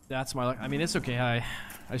 That's my luck. I mean, it's okay.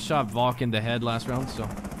 I shot Valk in the head last round, so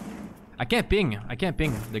I can't ping. I can't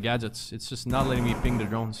ping the gadgets. It's just not letting me ping the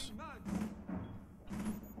drones.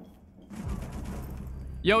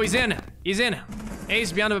 Yo, he's in. He's in.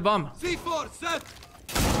 Ace behind the bomb. C4 set.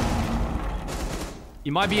 He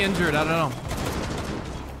might be injured. I don't know.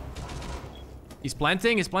 He's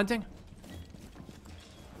planting. He's planting.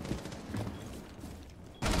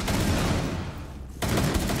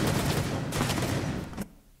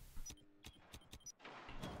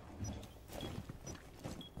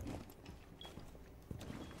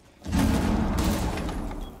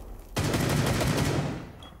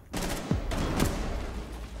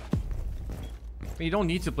 You don't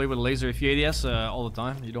need to play with laser if you ADS all the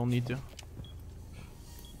time. You don't need to.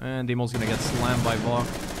 And Demo's gonna get slammed by Valk.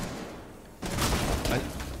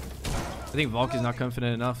 I think Valk is not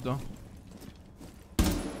confident enough though.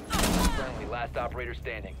 Friendly, last operator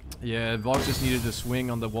standing. Yeah, Valk just needed to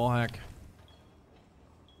swing on the wall hack.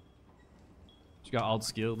 She got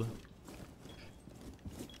outskilled.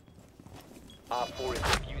 Op 4 is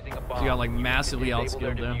defusing a bomb. She got, like, You need to massively disable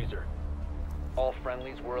their outskilled there. diffuser. All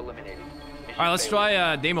friendlies were eliminated. Mission Alright, let's failure.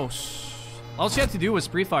 try Deimos. All she had to do was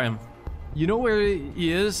pre-fire him. You know where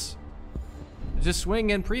he is? Just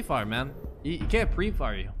swing and pre-fire, man. He can't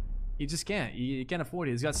pre-fire you. He just can't. He can't afford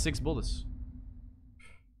it. He's got 6 bullets.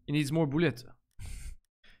 He needs more bullets.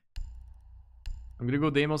 I'm gonna go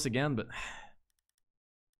Deimos again, but...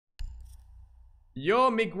 Yo,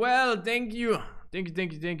 Miguel, thank you.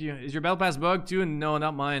 Thank you. Is your battle pass bugged too? No,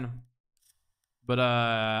 not mine. But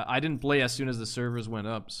I didn't play as soon as the servers went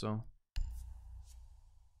up, so.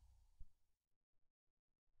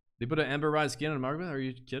 They put an Ember Rise skin on Margaret? Are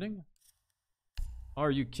you kidding?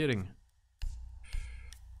 Are you kidding?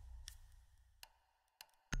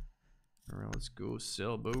 Alright, let's go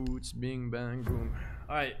sell boats. Bing, bang, boom.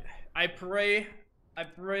 Alright, I pray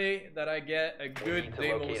that I get a We good need to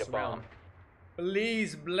locate Deimos a bomb. round.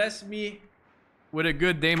 Please bless me with a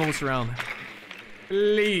good Deimos round.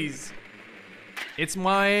 Please. It's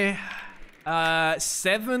my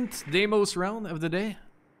 7th Deimos round of the day.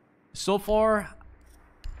 So far,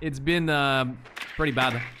 it's been pretty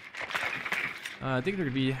bad. I think there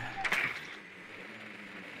could be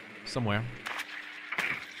somewhere.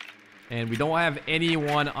 And we don't have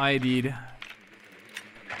anyone ID'd.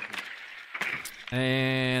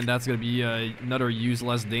 And that's gonna be another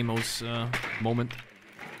useless Deimos moment.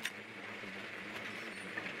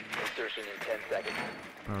 Insertion in 10 seconds.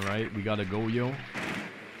 Alright, we got a Goyo.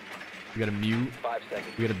 We got a Mew. 5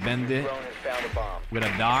 seconds. We got a Bandit. Drone has found a bomb. We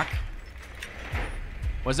got a Doc.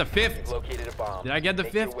 What's the 5th? You've located a bomb. Did I get the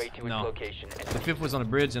Make your 5th? way to its No. location and The 5th was on the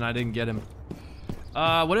bridge and I didn't get him.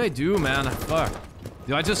 What do I do, man? Fuck.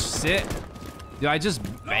 Do I just sit? Do I just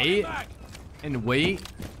bait and wait?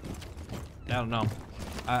 I don't know.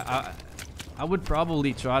 I would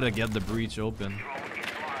probably try to get the breach open.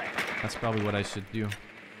 That's probably what I should do.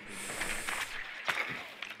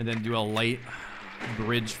 And then do a light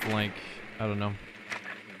bridge flank. I don't know.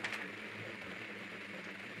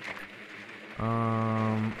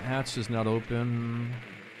 Hatch is not open.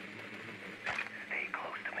 Stay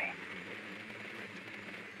close to me.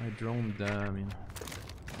 I droned that, I mean.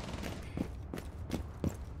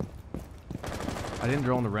 I didn't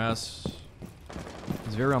drone the rest.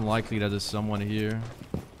 It's very unlikely that there's someone here.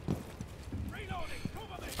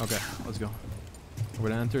 Okay, let's go. We're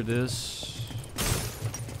gonna enter this.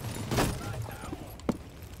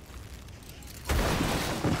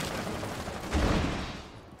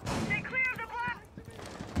 Stay clear of the blast.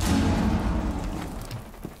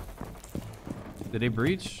 Did they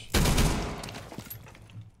breach?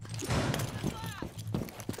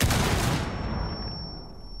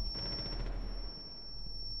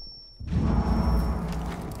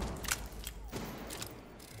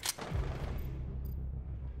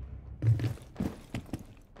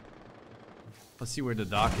 Let's see where the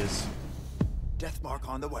dock is. Death mark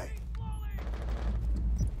on the way.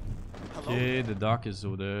 Hello? Okay, the dock is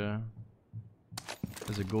over there.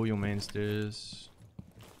 There's a Goyo main stairs.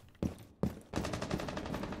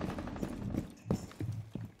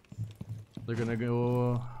 They're gonna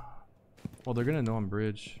go... Well, they're gonna know I'm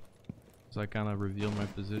bridge. So I kind of revealed my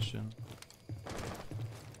position.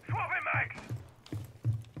 Swapping back.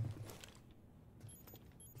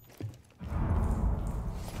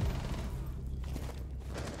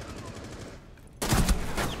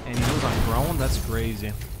 And he was on ground? That's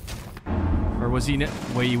crazy. Or was he...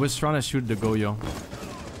 Wait, he was trying to shoot the Goyo.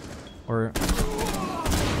 Or...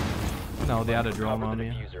 No, they had a drone on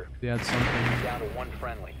me. They had something. down to one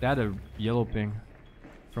friendly. They had a yellow ping.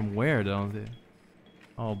 From where, though?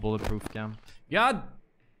 Oh, bulletproof cam. God!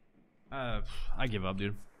 I give up,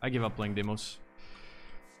 dude. I give up playing Deimos.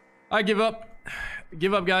 I give up.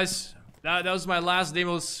 Give up, guys. That was my last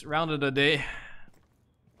Deimos round of the day.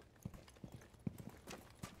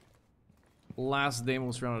 Last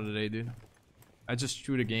Deimos round of the day, dude. I just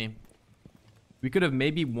threw the game. We could have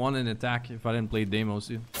maybe won an attack if I didn't play Deimos,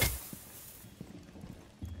 dude.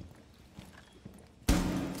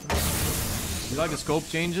 You like the scope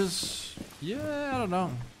changes? Yeah, I don't know.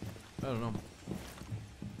 I don't know.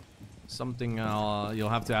 Something you'll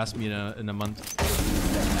have to ask me in a month.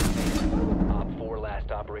 Op 4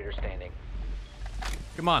 last operator standing.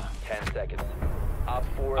 Come on. 10 seconds. Op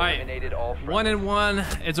 4 Alright. eliminated all friendlies. 1 and 1.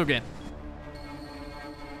 It's okay.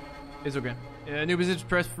 It's okay. New position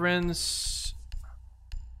preference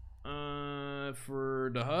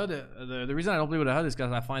for the HUD. The reason I don't play with the HUD is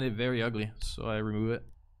because I find it very ugly, so I remove it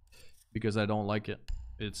because I don't like it.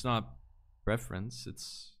 It's not preference.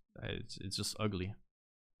 It's just ugly,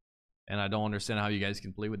 and I don't understand how you guys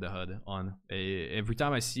can play with the HUD on. Every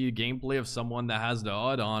time I see a gameplay of someone that has the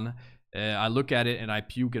HUD on, I look at it and I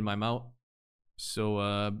puke in my mouth. So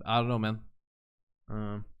I don't know, man.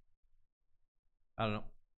 I don't know.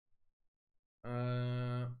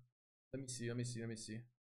 Let me see.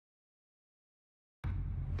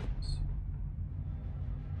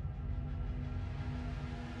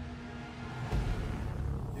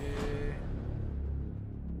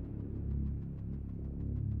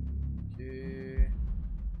 Okay.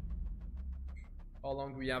 How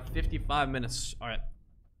long do we have? 55 minutes. All right.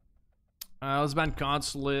 Let's ban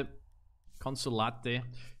Consulate.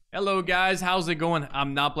 Hello, guys. How's it going?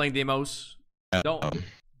 I'm not playing Deimos.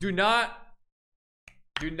 Do not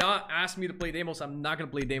ask me to play Deimos. I'm not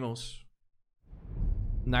gonna play Deimos.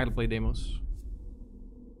 I'm not gonna play Deimos.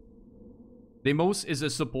 Deimos is a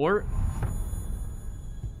support.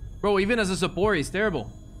 Bro, even as a support, he's terrible.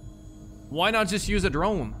 Why not just use a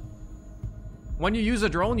drone? When you use a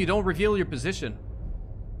drone, you don't reveal your position.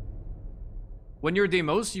 When you're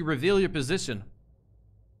Deimos, you reveal your position.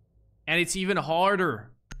 And it's even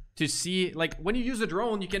harder to see. Like, when you use a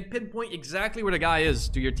drone, you can pinpoint exactly where the guy is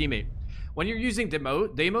to your teammate. When you're using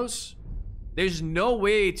Deimos, there's no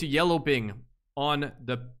way to yellow ping on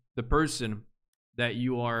the person that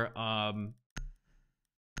you are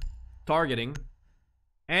targeting.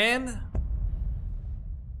 And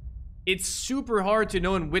it's super hard to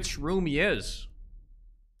know in which room he is.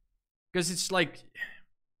 Because it's like,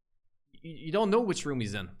 you don't know which room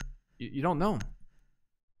he's in. You don't know.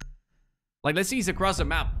 Like, let's say he's across the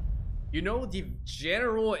map. You know the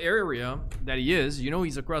general area that he is. You know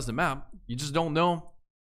he's across the map. You just don't know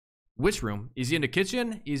which room. Is he in the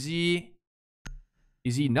kitchen? Is he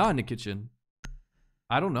not in the kitchen?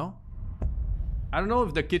 I don't know. I don't know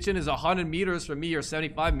if the kitchen is 100 meters from me or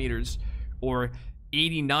 75 meters or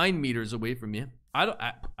 89 meters away from me. I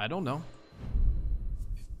don't know.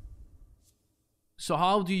 So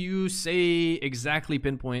how do you say exactly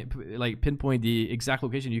pinpoint the exact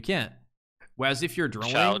location? You can't. Whereas if you're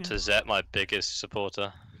droning, shout out to Zet, my biggest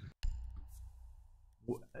supporter.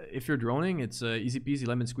 If you're droning, it's easy peasy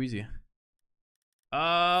lemon squeezy.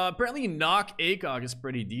 Apparently knock ACOG is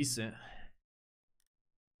pretty decent.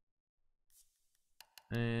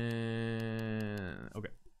 And okay,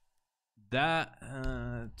 that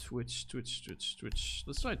Twitch.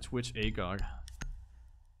 Let's try Twitch ACOG.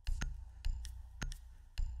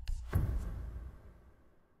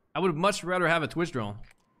 I would much rather have a Twitch drone.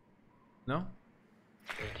 No?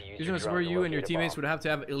 This is where you and your teammates would have to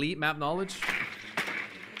have elite map knowledge.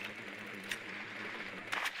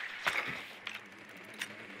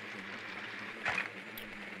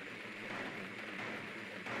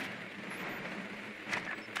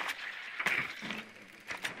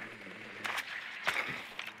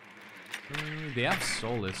 They have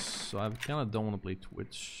Solus, so I kind of don't want to play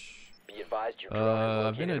Twitch. Be advised your drone has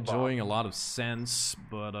I've been located a bomb. enjoying a lot of Sense,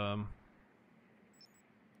 but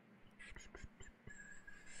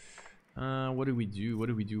what do we do?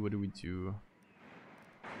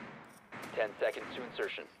 10 seconds to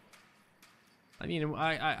insertion. I mean,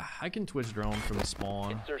 I can Twitch drone from the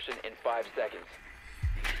spawn. Insertion in 5 seconds.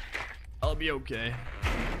 I'll be okay.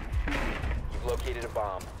 You've located a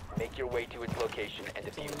bomb. Make your way to its location and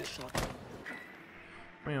defuse it.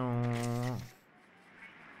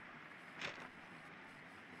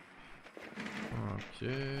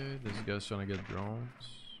 Okay, this guy's trying to get drones.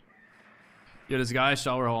 Yeah, this guy,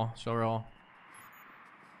 shower hall.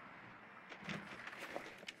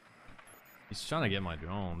 He's trying to get my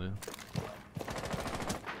drone, dude.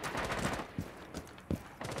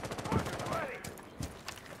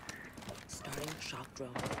 Starting shock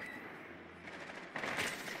drone.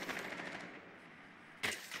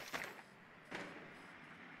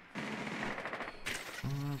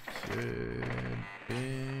 Okay,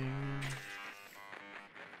 bing.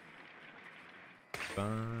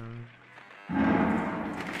 Bang.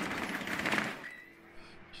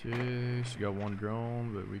 Okay, she got one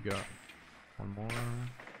drone, but we got one more.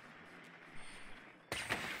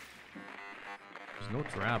 There's no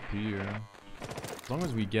trap here. As long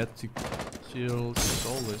as we get to kill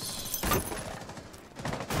Solus,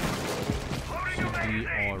 should be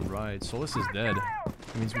alright. Solus is dead.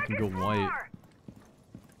 That means we can go white,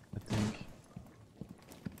 I think.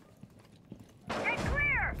 Get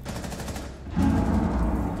clear!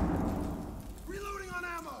 Reloading on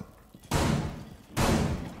ammo.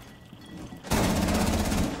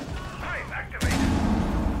 Hive activated.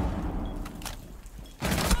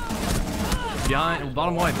 behind,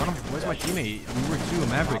 bottom white, bottom. Where's my teammate? We were two,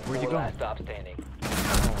 Maverick. Where'd you go? Last stop standing.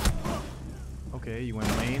 Okay, you went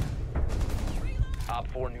lane. Op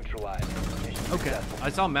 4 neutralized. Mission Okay, successful. I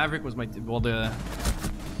saw Maverick was my well the.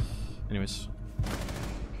 Anyways,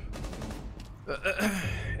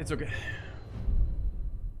 it's okay.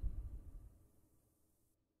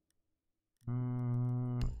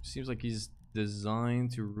 Seems like he's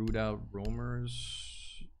designed to root out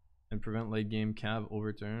roamers and prevent late game cav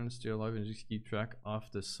overturns. Stay alive and just keep track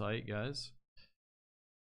off the site, guys.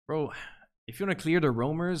 Bro, if you want to clear the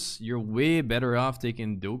roamers, you're way better off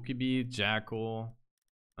taking Dokkaebi, Jackal,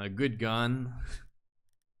 a good gun,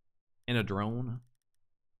 and a drone.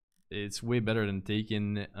 It's way better than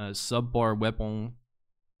taking a subpar weapon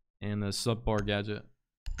and a subpar gadget.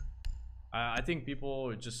 I think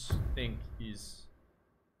people just think he's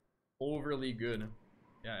overly good.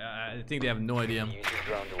 Yeah, I think they have no idea. Use your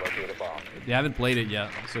drone to locate a bomb. They haven't played it yet,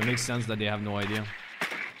 so it makes sense that they have no idea.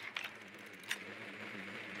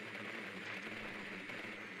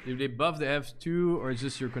 Did they buff the F2 or is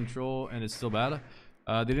this your control and it's still bad?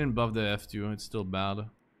 They didn't buff the F2, it's still bad.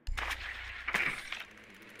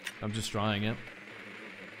 I'm just trying it.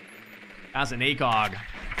 As an ACOG. I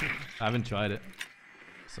haven't tried it.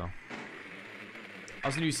 So.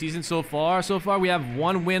 How's the new season so far? So far we have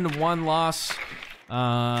 1 win, 1 loss.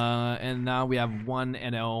 And now we have 1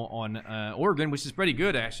 NL on Oregon, which is pretty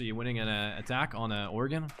good actually. Winning an attack on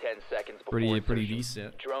Oregon. 10 seconds before Pretty insertion.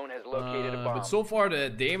 decent. Drone has located a bomb. But so far the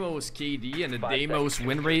Deimos KD and the 5 Deimos seconds.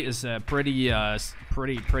 win rate is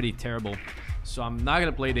pretty terrible. So I'm not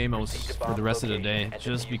gonna play Deimos for the rest of the day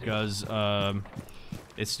just because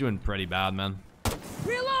it's doing pretty bad, man.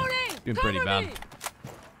 Reloading! Doing Cover pretty bad. me!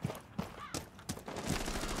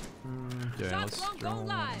 Okay, Shot let's drone drone. go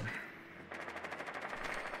live.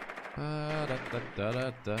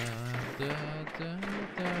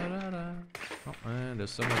 Oh, and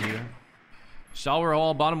there's someone here. Shower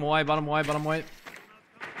hall, bottom white, bottom white, bottom white.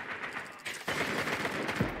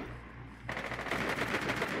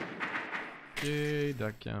 Okay,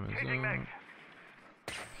 that cam is on.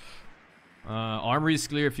 Armory's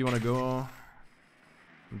clear if you want to go.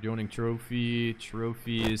 I'm joining trophy.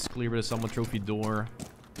 Trophy is clear, but there's someone trophy door.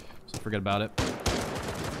 So forget about it.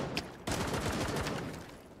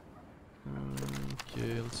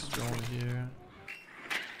 Okay, let's go in here.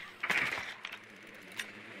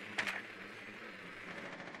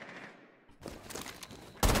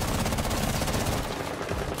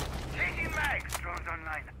 Changing mags. Drones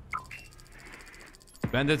online.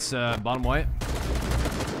 Bandits, bottom white.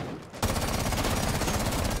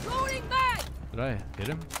 Loading back! Did I hit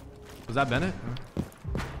him? Was that Bennett?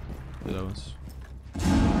 Yeah, that was.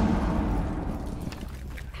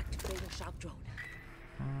 Activating shock drone.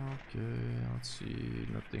 Okay, let's see.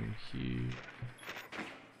 Nothing here.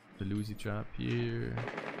 The Lucy trap here.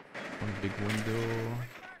 One big window.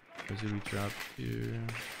 There's a trap here.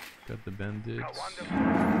 Got the bandits.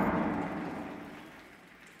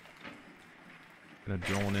 Gonna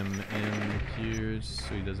drone him in here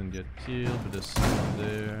so he doesn't get killed, but there's someone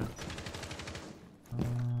there.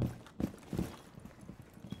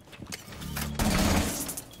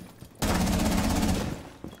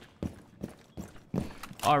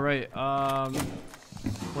 Alright,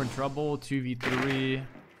 we're in trouble. 2v3.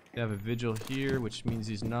 They have a vigil here, which means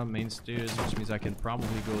he's not main stairs, which means I can probably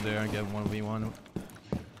go there and get 1v1.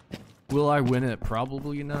 Will I win it?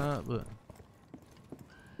 Probably not, but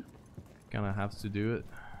gonna have to do it.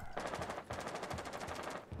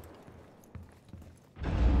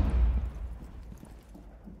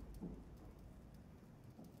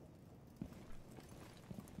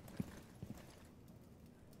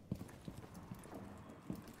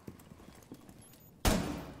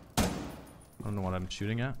 I don't know what I'm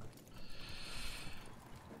shooting at.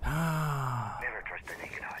 Never trust the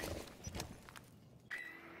naked eye.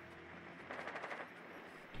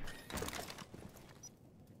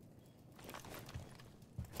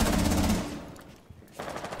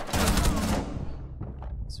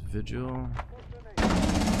 It's vigil.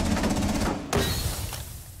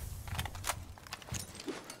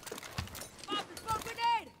 Pop the smoke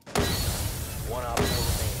grenade! 1 op 4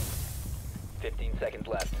 remaining. 15 seconds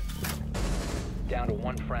left. Down to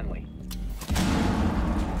 1 friendly.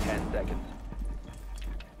 10 seconds.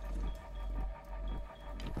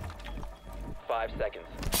 5 seconds.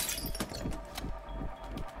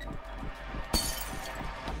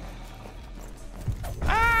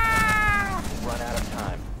 Run out of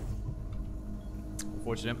time.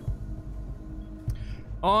 Unfortunate.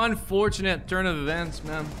 Unfortunate turn of events,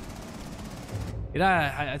 man.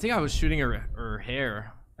 I think I was shooting her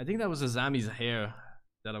hair. I think that was Azami's hair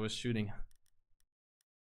that I was shooting.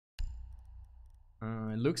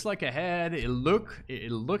 It looks like a head. It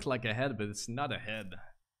looked like a head, but it's not a head.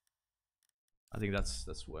 I think that's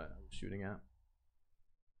what I was shooting at.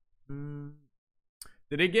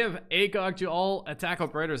 Did they give ACOG to all attack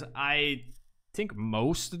operators? I think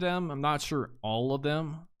most of them. I'm not sure all of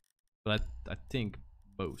them, but I think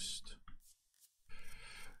most.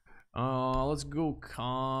 Let's go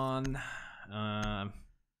con.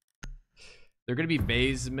 They're gonna be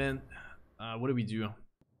basement. What do we do?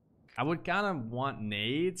 I would kind of want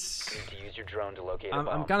nades. You need to use your drone to locate a I'm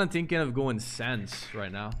bomb. kind of thinking of going sense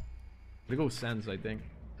right now. I'm gonna go sense, I think.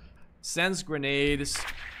 Sense grenades,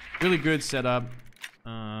 really good setup.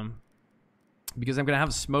 Because I'm gonna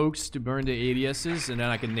have smokes to burn the ADSs, and then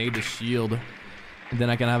I can nade the shield, and then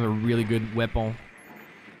I can have a really good weapon.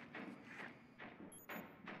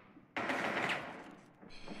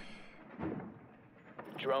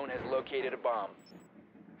 Drone has located a bomb.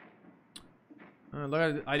 Look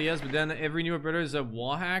at IDS, but then every new operator is a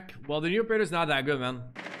wall hack. Well, the new operator is not that good, man.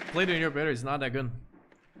 Play the new operator, it's not that good.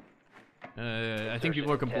 I think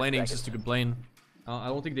people are complaining just to complain. I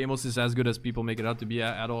don't think Deimos is as good as people make it out to be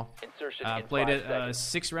at all. Insertion I in played 5 it seconds.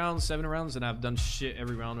 6 rounds, 7 rounds, and I've done shit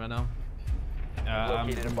every round right now.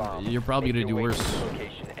 Located a bomb. You're probably Make gonna do your way to worse. the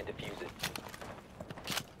location and defuse it.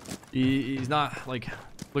 He's not like,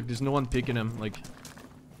 look, there's no one picking him. Like,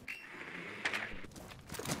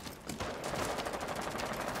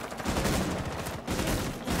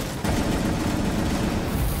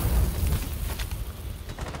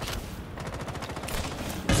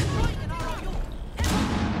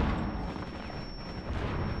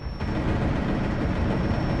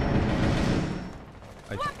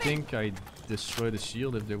 I think I destroyed the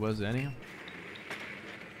shield if there was any.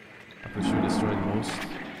 I for sure destroyed most.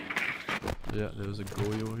 Yeah, there was a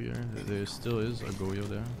Goyo here. There still is a Goyo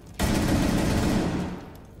there.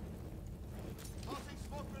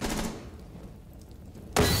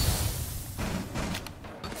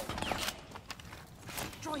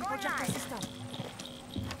 Throwing projectile system.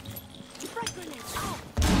 Frag grenade out.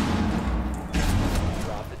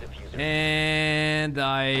 Drop the diffuser. And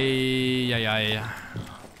yeah.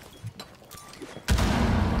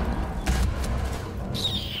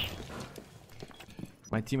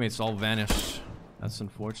 My teammates all vanished. That's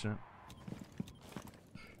unfortunate.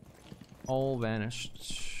 All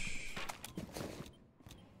vanished.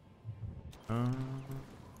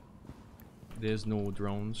 There's no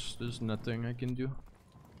drones. There's nothing I can do.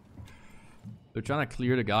 They're trying to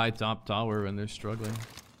clear the guy top tower and they're struggling.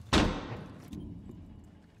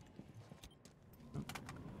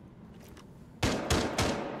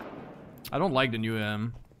 I don't like the new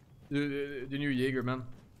the new Jaeger, man.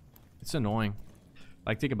 It's annoying.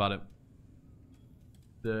 Like, think about it.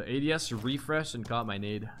 The ADS refreshed and caught my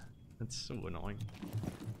nade. That's so annoying.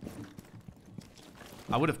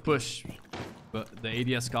 I would have pushed, but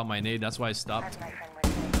the ADS caught my nade. That's why I stopped.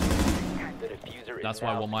 The diffuser is That's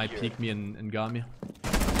why now Wamai secured. peeked me and got me.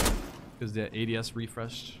 Because the ADS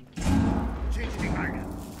refreshed. Changing mag.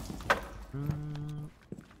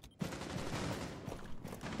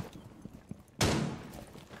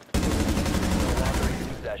 No longer in your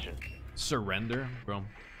possession. Surrender, bro.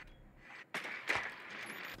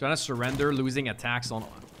 Trying to surrender, losing attacks on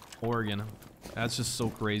Oregon. That's just so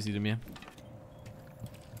crazy to me.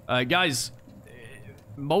 Guys,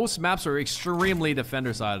 most maps are extremely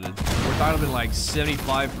defender-sided. We're talking about like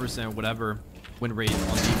 75% whatever win rate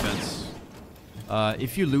on defense.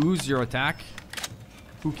 If you lose your attack,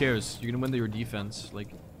 who cares? You're gonna win your defense.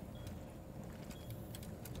 Like,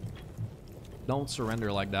 don't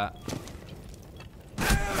surrender like that.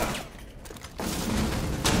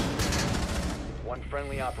 One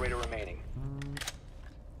friendly operator remaining.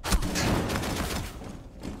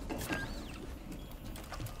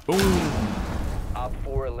 Boom! Op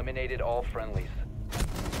 4 eliminated all friendlies.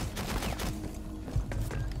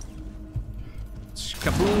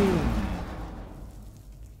 Kaboom!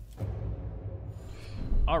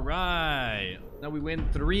 All right. Now we win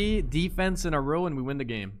 3 defense in a row and we win the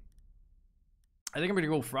game. I think I'm gonna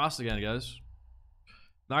go Frost again, guys.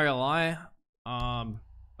 Not gonna lie. I'm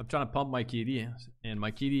trying to pump my KD, and my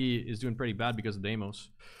KD is doing pretty bad because of Deimos.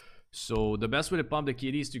 So the best way to pump the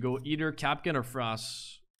KD is to go either Kapkan or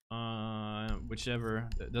Frost. Whichever.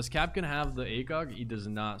 Does Kapkan have the ACOG? He does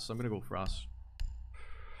not, so I'm gonna go Frost.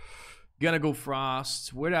 Gonna go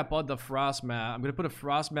Frost. Where did I put the Frost mat? I'm gonna put a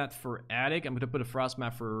Frost mat for Attic. I'm gonna put a Frost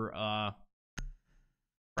mat for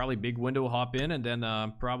probably Big Window hop in, and then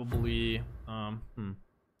probably I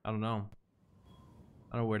don't know.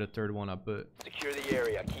 I don't know where the third one I put. Secure the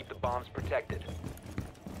area. Keep the bombs protected.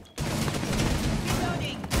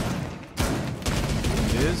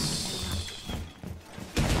 This.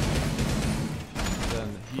 Then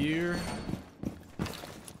here.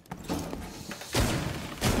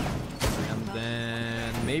 And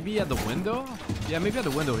then maybe at the window? Yeah, maybe at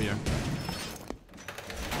the window here.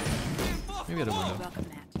 Maybe at the window. Welcome,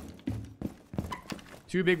 Matt.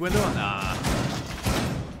 Too big window? Nah.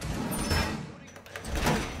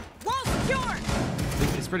 Wall secure!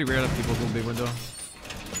 It's pretty rare that people go big window.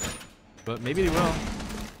 But maybe they will.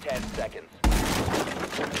 10 seconds.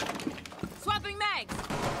 Swapping mags!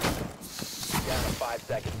 Down to 5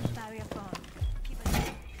 seconds. Barrier phone. Keep it.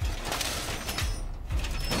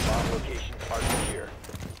 Bomb locations are secure.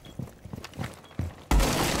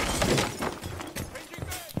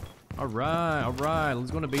 Alright,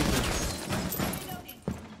 let's go in the basement.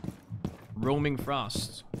 Roaming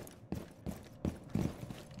Frost.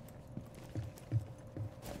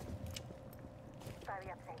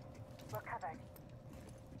 Barrier safe. We're covered.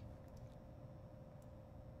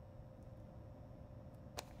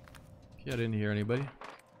 Yeah, I didn't hear anybody.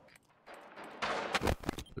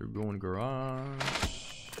 They're going garage.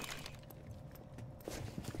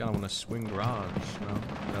 Kinda wanna swing garage now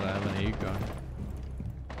that I have an A gun.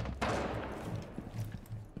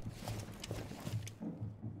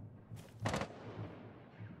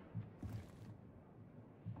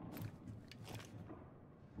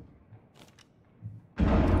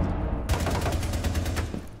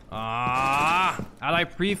 Had I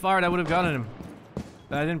pre-fired, I would have gotten him.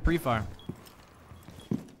 But I didn't pre-fire.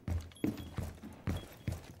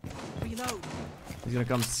 Reload. He's gonna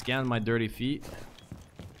come scan my dirty feet.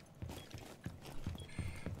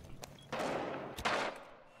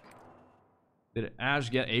 Did Ash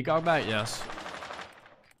get ACOG back? Yes.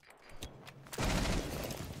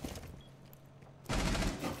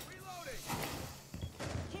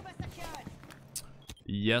 Keep us secured.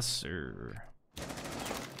 Yes, sir.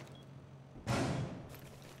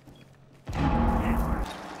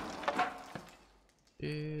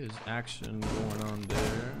 Is action going on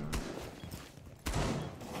there?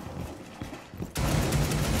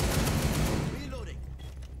 Reloading.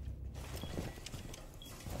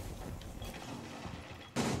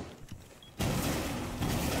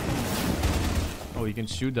 Oh, you can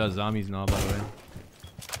shoot the zombies now, by the way.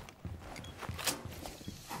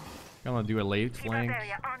 I'm gonna do a late flank,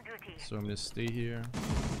 so I'm gonna stay here.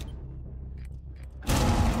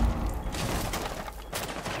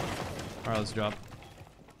 Alright, let's drop.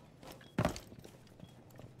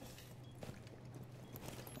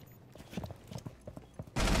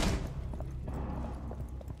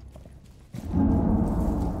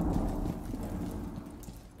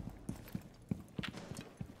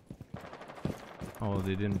 Oh,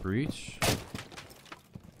 they didn't breach?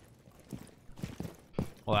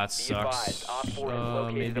 Well, that sucks.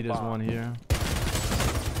 Maybe there's one here.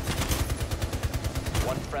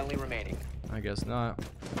 One friendly remaining. I guess not.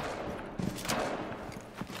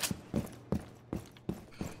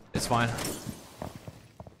 It's fine.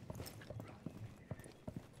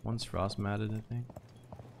 One's frost matted, I think.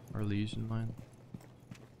 Or Legion mine.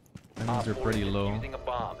 Enemies are pretty low. Using a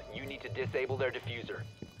bomb. You need to disable their diffuser.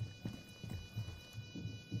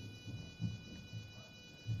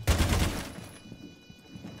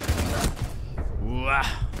 Wah.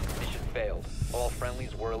 Mission failed. All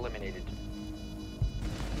friendlies were eliminated.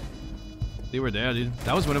 They were there, dude.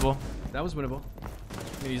 That was winnable. That was winnable.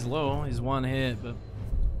 I mean, he's low. He's one hit, but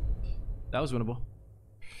that was winnable.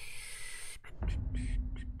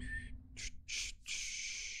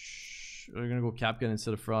 We're gonna go Capcan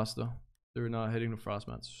instead of Frost, though. They're not hitting the Frost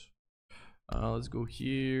mats. Let's go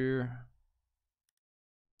here.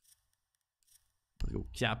 Let's go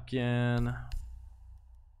Capcan.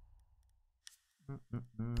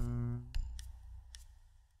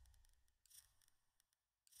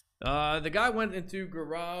 The guy went into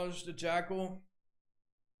garage, the Jackal.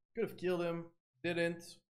 Could have killed him,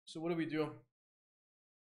 didn't. So what do we do?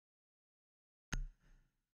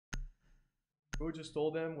 Bro just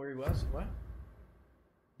told them where he was. What?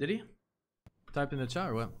 Did he? Type in the chat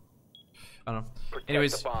or what? I don't know. Protect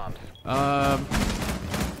Anyways, the bombs.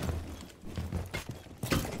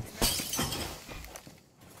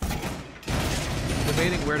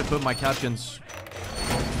 Debating where to put my captains.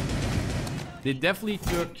 They definitely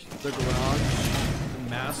took the garage, the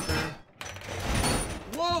master.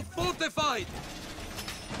 Wall fortified.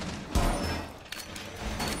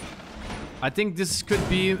 I think this could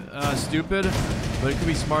be stupid, but it could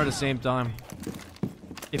be smart at the same time.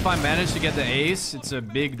 If I manage to get the ace, it's a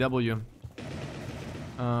big W.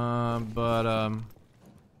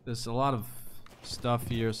 There's a lot of stuff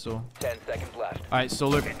here, so. 10 seconds left. Alright, so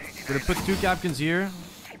look, we're gonna put 2 Capcans here,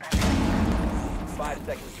 5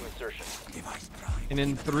 seconds to insertion. and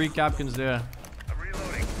then 3 Capcans there.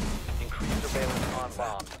 Increase surveillance on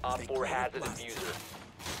bombs. Op 4 has a diffuser.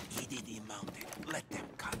 EDD mounted. Let them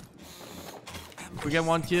cut. If we get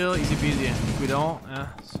 1 kill, easy peasy. If we don't,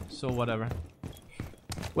 so whatever.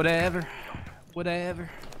 Whatever.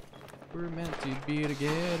 We're meant to be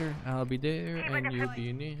together. I'll be there and you'll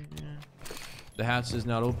be near. The hatch is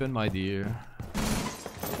not open, my dear.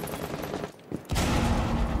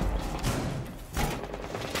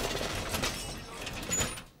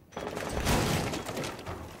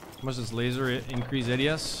 How much does laser increase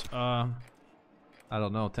ADS? I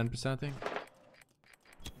don't know, 10% I think.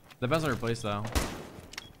 Depends on your playstyle,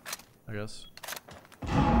 I guess.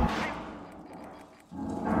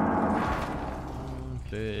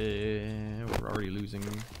 Okay, we're already losing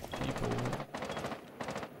people.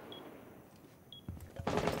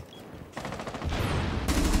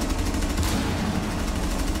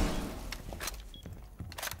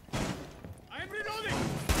 I'm reloading.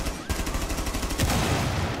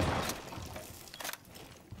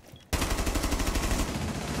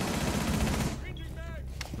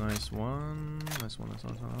 Nice one. Nice one. Nice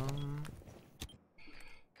one.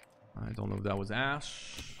 I don't know if that was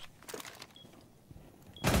Ash.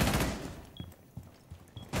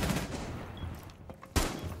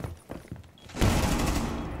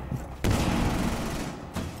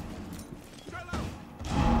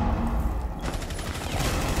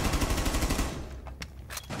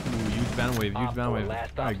 Huge ban wave.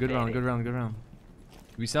 Alright, good round. Do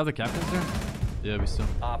we still have the captains there? Yeah, we still.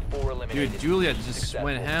 Op 4 eliminated. Dude, Julia just Successful.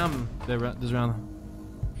 went ham this round.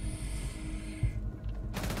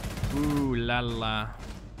 Ooh la la.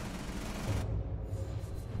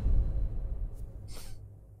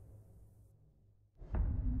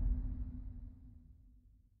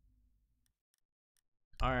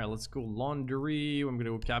 Alright, let's go laundry. I'm gonna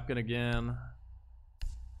go Capcan again.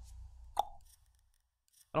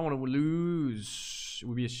 I don't want to lose. It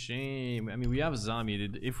would be a shame. I mean, we have Zami,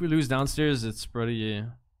 dude. If we lose downstairs, it's pretty.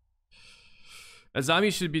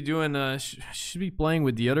 Zami should be doing. Should be playing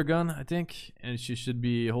with the other gun, I think, and she should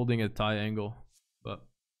be holding a tie angle. But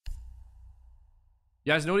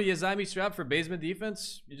you guys know the Yazami strap for basement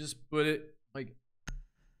defense? You just put it like.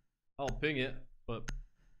 I'll ping it, but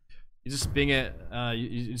you just ping it.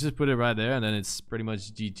 You just put it right there, and then it's pretty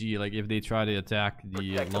much GG. Like if they try to attack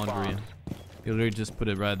the Protect the laundry. bombs. You literally just put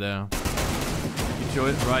it right there. You show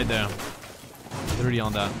it right there. Literally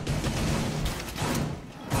on that.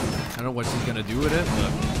 I don't know what she's gonna do with it,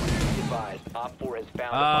 but... Be advised, Op 4 has found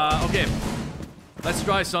a bomb. Okay. Let's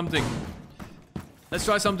try something. Let's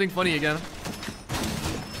try something funny again.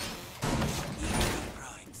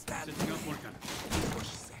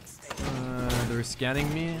 They're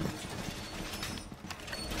scanning me.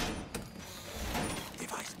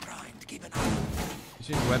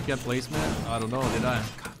 You seen webcam placement? I don't know, did I?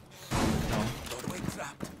 No.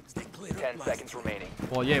 10 seconds remaining.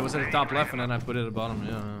 Well, yeah, it was at the top left and then I put it at the bottom,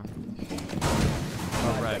 yeah.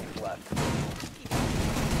 5 Alright. seconds left.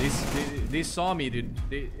 They saw me, dude.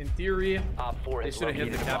 In theory, Op 4 they has should have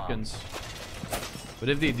hit the located a bomb. captains. But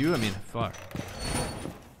if they do, I mean, fuck.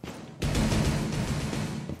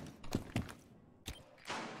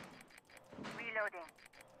 Reloading.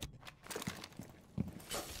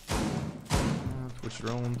 Twitch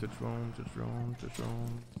drone, Twitch drone, Twitch drone, Twitch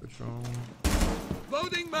drone, Twitch drone.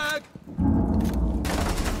 Loading mag.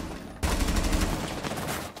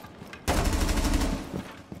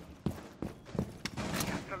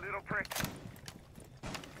 Just a little prick.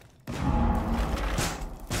 1,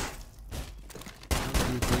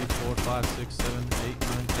 2, 3, 4, 5, 6, 7, 8,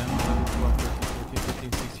 9, 10, 11, 12, 13,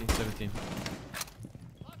 14, 15, 16, 17.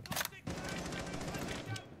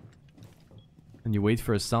 And you wait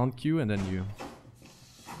for a sound cue and then you...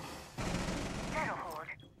 That'll hold.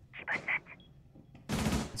 Keep us set.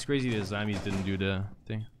 It's crazy that Zamis didn't do the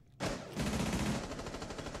thing.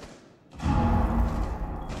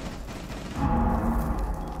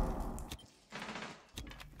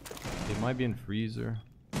 They might be in freezer.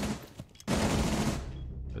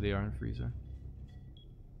 But they are in freezer.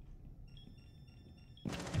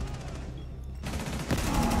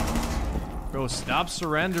 Bro, stop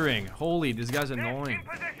surrendering. Holy, this guy's annoying.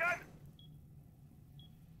 Position.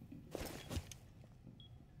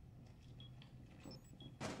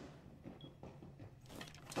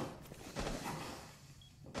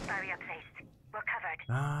 Barrier placed. We're covered.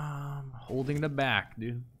 Holding the back,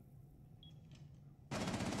 dude.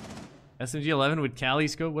 SMG-11 with Cali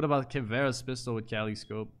scope? What about Kivera's pistol with Cali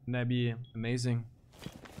scope? Wouldn't that be amazing?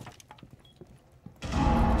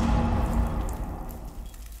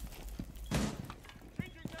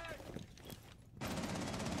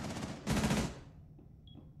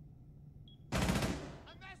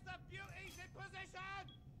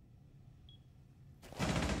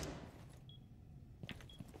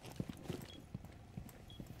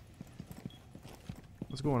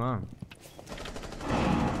 What's going on?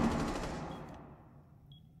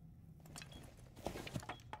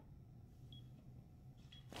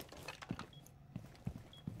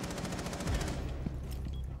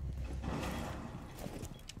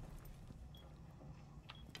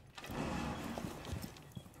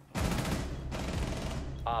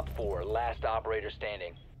 Op 4, last operator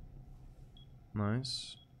standing.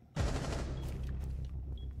 Nice.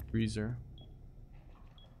 Freezer.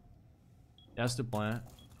 That's the plant.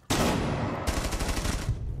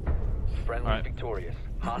 Friendly Alright. victorious.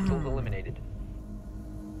 Hostiles eliminated.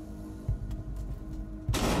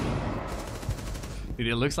 Dude,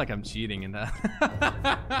 it looks like I'm cheating in that.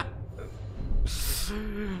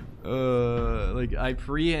 Like I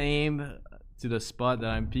pre-aim to the spot that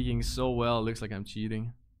I'm peeking so well, it looks like I'm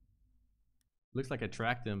cheating. Looks like I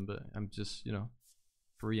tracked him, but I'm just, you know,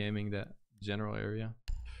 pre-aiming that general area.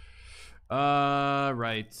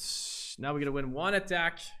 Right. Now we gotta win one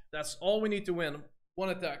attack. That's all we need to win. One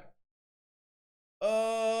attack.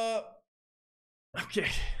 Okay.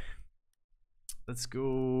 Let's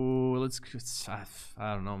go. Let's go.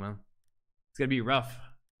 I don't know, man. It's gonna be rough.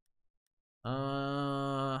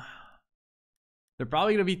 They're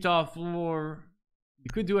probably gonna be top floor.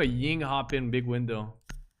 You could do a Ying hop in big window.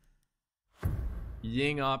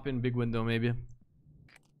 Ying hop in big window, maybe.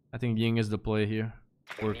 I think Ying is the play here.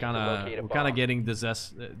 We're kind of getting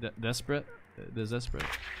desperate.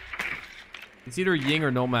 It's either Ying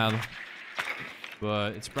or Nomad,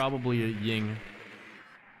 but it's probably a Ying.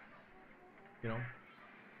 You know.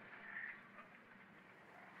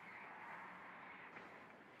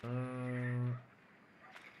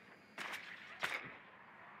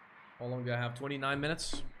 How long do I have? 29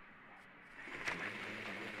 minutes.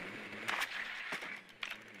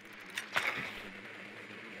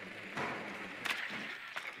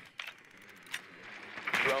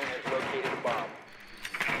 Drone has located a bomb.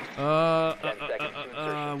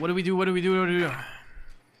 What do we do? What do we do? What do we do?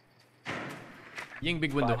 Ying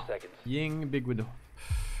big window. 5 seconds. Ying big window.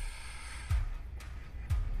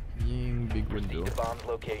 Ying big window. Proceed to bomb's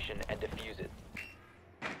location and defuse it.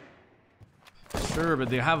 Sure, but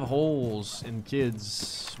they have holes in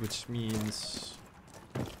kids, which means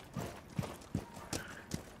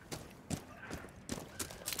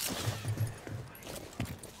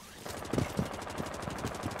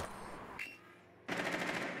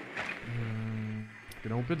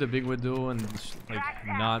can open the big window and just, like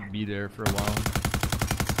not be there for a while.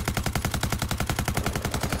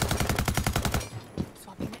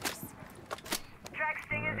 Track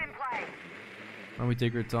stingers in play. And we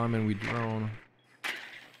take our time and we drone.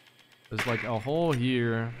 There's like a hole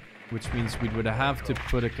here, which means we would have to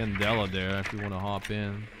put a Candela there if we want to hop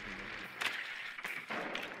in.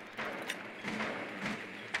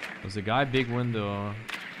 There's a guy big window.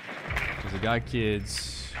 There's a guy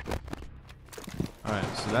kids.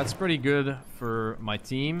 Alright, so that's pretty good for my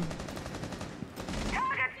team.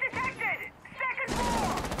 Targets detected. Second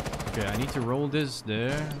floor. Okay, I need to roll this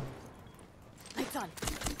there. Lights on.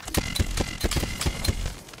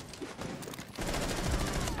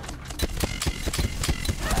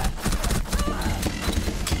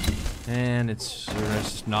 And it's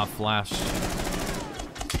not flashed.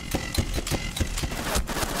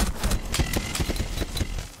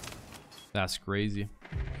 That's crazy.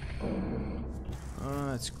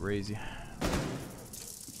 That's crazy.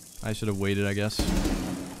 I should have waited, I guess.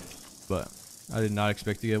 But I did not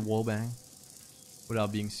expect to get wallbang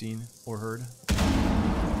without being seen or heard.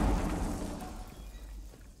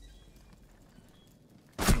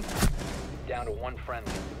 Down to one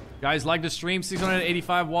friendly. Guys, like the stream.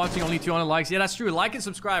 685 watching, only 200 likes. Yeah, that's true. Like and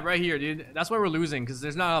subscribe right here, dude. That's why we're losing, because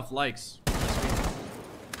there's not enough likes.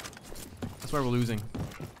 That's why we're losing.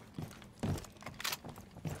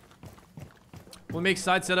 We'll make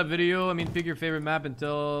side setup video. I mean, pick your favorite map and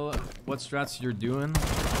tell what strats you're doing.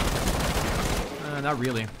 Not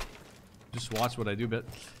really. Just watch what I do, but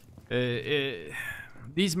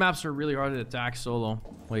these maps are really hard to attack solo.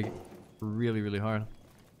 Like, really, really hard.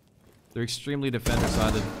 They're extremely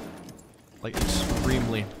defender-sided. Like,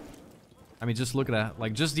 extremely. I mean, just look at that.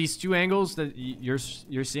 Like, just these two angles that you're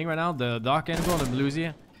seeing right now, the Doc angle and the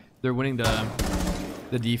Bluesy, they're winning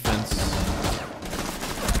the defense.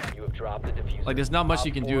 You have dropped the diffuser. Like, there's not much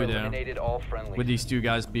you can do there all with these two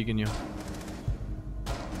guys peeking you.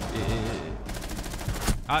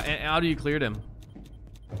 How do you clear them?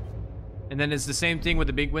 And then it's the same thing with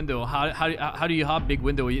the big window. How do you hop big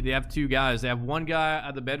window? They have two guys. They have one guy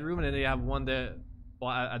at the bedroom, and then they have one that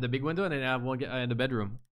at the big window, and then they have one guy in the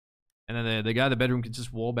bedroom. And then the guy in the bedroom can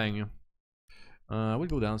just wallbang you. I would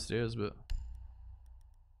go downstairs, but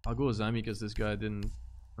I'll go with Zami because this guy didn't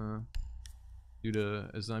do the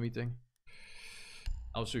Islami thing.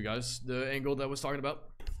 I'll show you guys the angle that I was talking about.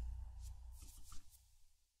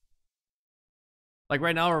 Like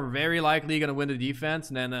right now, we're very likely gonna win the defense,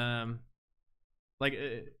 and then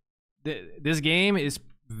this game is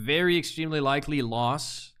very extremely likely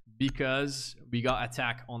loss because we got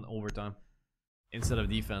attack on overtime instead of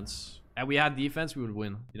defense. And we had defense, we would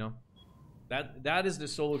win. You know, that is the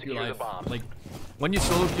solo queue Secure the life. bomb. Like when you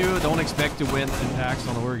solo queue, don't expect to win attacks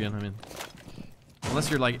on Oregon. I mean, unless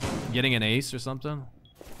you're like getting an ace or something.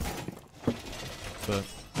 But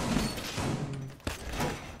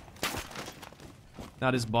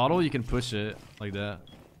now this bottle, you can push it like that.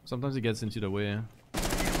 Sometimes it gets into the way.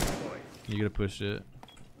 You gotta push it.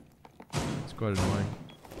 It's quite annoying.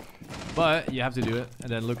 But you have to do it. And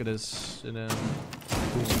then look at this. And then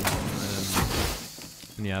boom.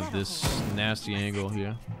 And you have this nasty angle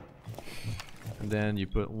here. And then you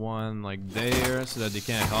put one like there so that they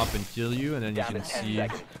can't hop and kill you. And then you Down can to 10 see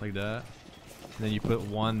seconds. like that. And then you put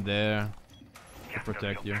one there to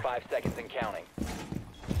protect you. 5 seconds and counting.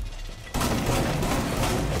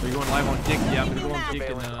 Are you going live on Kick? Yeah, I'm gonna go on Kick in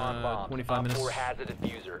Surveillance on bomb. 25 Op minutes. 4 has a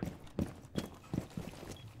diffuser.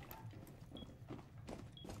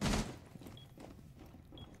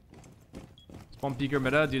 Spawn peeker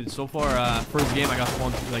meta, dude. So far, first game I got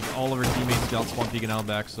spawn, like all of our teammates got spawn peeking out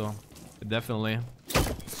back, so definitely.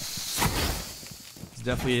 It's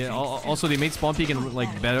definitely. Also, they made spawn peeking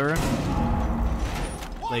like better,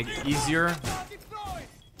 like easier.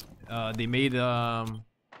 They made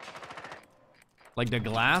like the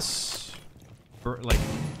glass, like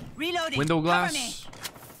Reloading. window Cover me. glass.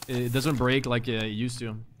 It doesn't break like it used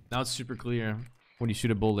to. Now it's super clear when you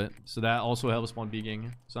shoot a bullet, so that also helps spawn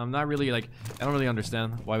peeking. So I'm not really like, I don't really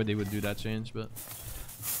understand why they would do that change, but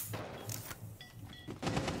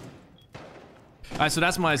alright, so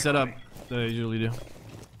that's my setup that I usually do.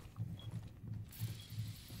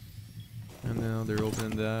 And now they're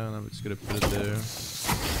opening that, and I'm just gonna put it there.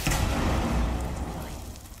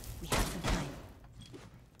 We have some time.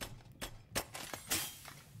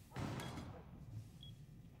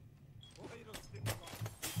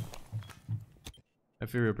 My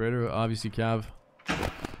favorite operator, obviously Cav.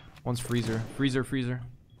 One's Freezer. Freezer.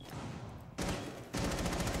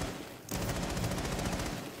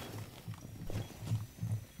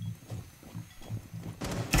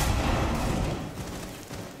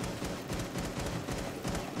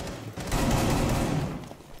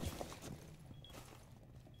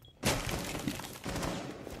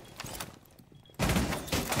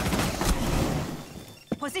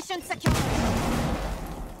 Position secure.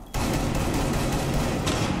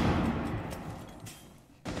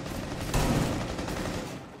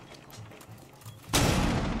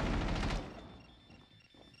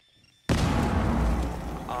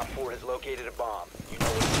 Op 4 has located a bomb. You know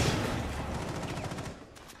what to do.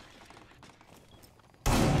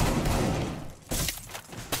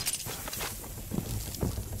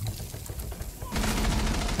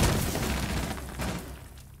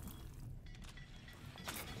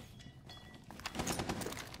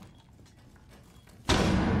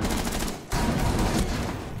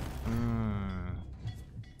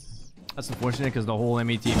 That's unfortunate because the whole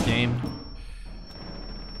ME team came.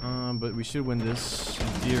 But we should win this in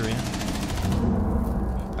theory.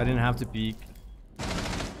 I didn't have to peek. I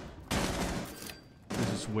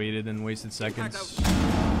just waited and wasted seconds.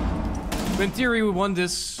 But in theory, we won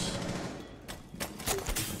this.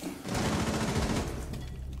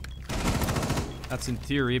 That's in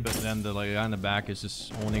theory, but then the like guy in the back is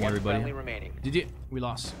just owning One everybody. friendly remaining. We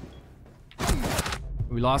lost.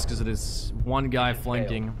 We lost because of this one guy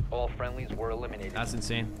flanking. Failed. All friendlies were eliminated. That's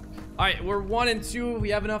insane. All right, we're 1 and 2. We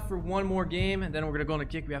have enough for one more game, and then we're gonna go on a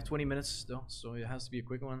kick. We have 20 minutes still, so it has to be a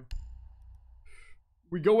quick one.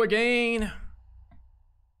 We go again.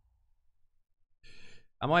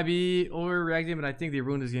 I might be overreacting, but I think they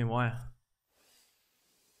ruined this game. Why?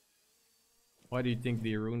 Why do you think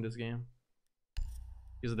they ruined this game?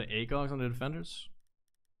 Because of the ACOGs on the defenders?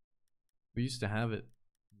 We used to have it.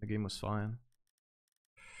 The game was fine.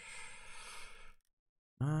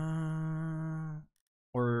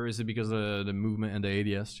 Or is it because of the movement and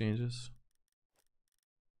the ADS changes?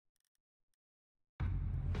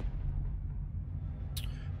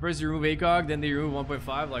 First you remove ACOG, then they remove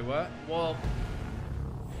 1.5, like what? Well...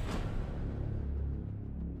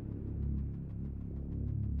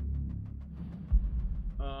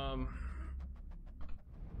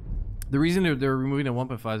 the reason they're removing the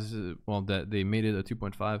 1.5 is, well, that they made it a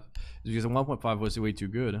 2.5 is because the 1.5 was way too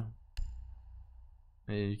good.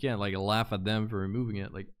 And you can't like laugh at them for removing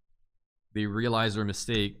it. Like they realized their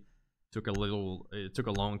mistake It took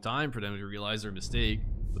a long time for them to realize their mistake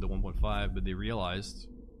with the 1.5, but they realized,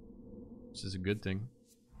 which is a good thing.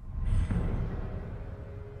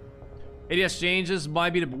 ADS changes might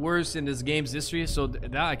be the worst in this game's history, so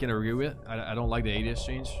that I can agree with. I don't like the ADS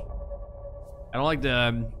change. I don't like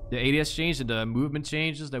the ADS change and the movement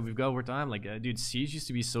changes that we've got over time. Like, dude, Siege used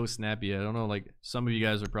to be so snappy. I don't know, like, some of you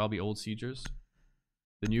guys are probably old Siegers.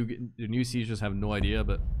 The new Siegers have no idea,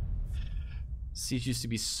 but Siege used to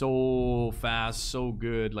be so fast, so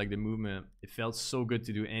good. Like, the movement, it felt so good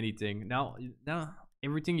to do anything. Now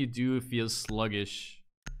everything you do feels sluggish.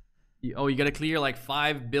 Oh, you gotta clear like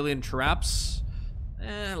 5 billion traps?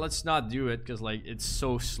 Let's not do it, because like it's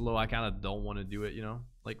so slow. I kind of don't want to do it, you know?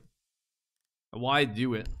 Like, why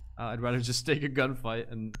do it? I'd rather just take a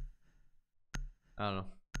gunfight and I don't know.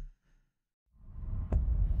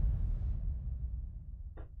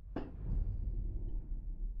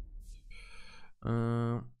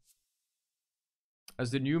 Has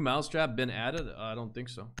the new mousetrap been added? I don't think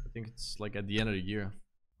so. I think it's like at the end of the year.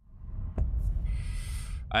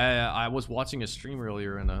 I was watching a stream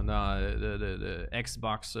earlier, and the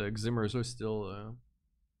Xbox Ximmers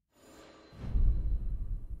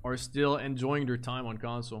are still enjoying their time on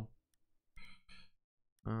console.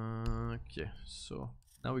 Okay, so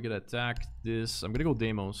now we gotta attack this. I'm gonna go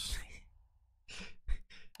Deimos.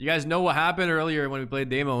 You guys know what happened earlier when we played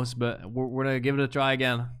Deimos, but we're gonna give it a try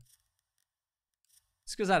again.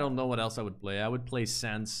 It's because I don't know what else I would play. I would play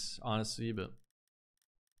Sense, honestly, but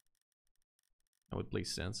I would play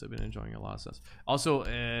Sense. I've been enjoying a lot of Sense. Also,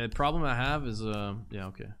 problem I have is yeah,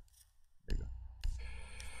 okay. There you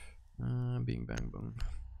go. Bing bang boom.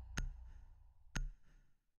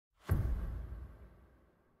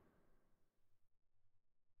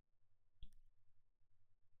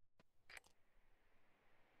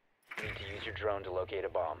 You need to use your drone to locate a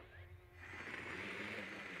bomb.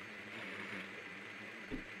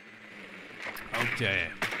 Okay.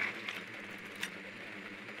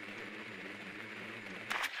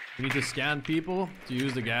 We need to scan people to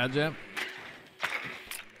use the gadget.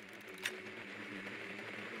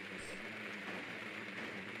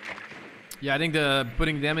 Yeah, I think the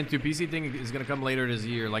putting them into PC thing is gonna come later this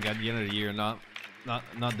year, like at the end of the year, not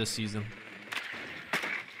this season.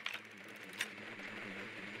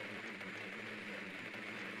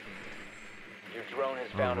 Your drone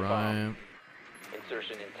has found a bomb.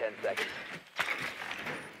 Insertion in 10 seconds.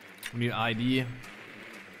 We need ID.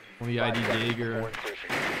 We need ID Jaeger.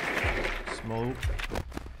 Smoke.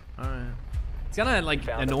 Alright. It's kind of like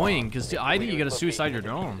annoying because the ID you gotta suicide your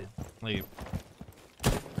drone. Like,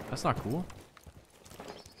 that's not cool.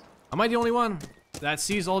 Am I the only one that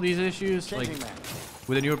sees all these issues like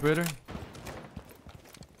with a new operator?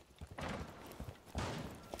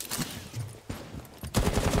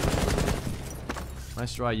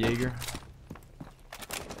 Nice try, Jaeger.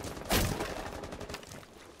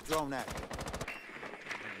 Drone that.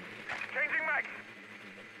 Changing mag.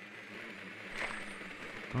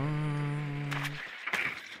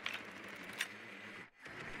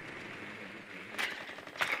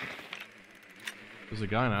 There's a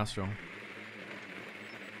guy in Astro.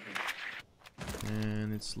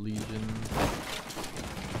 And it's Legion.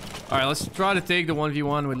 Alright, let's try to take the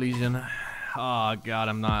 1v1 with Legion. Oh god,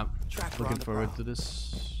 I'm not looking forward to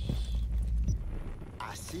this.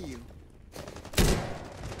 I see you.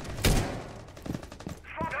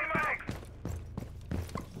 Swapping mags.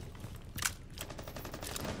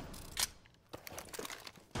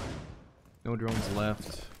 No drones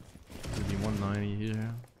left. There'll be 190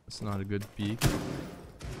 here. That's not a good peak.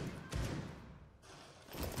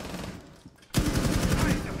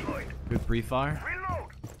 Good pre-fire.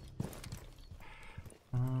 Reload.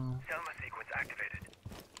 Selma sequence activated.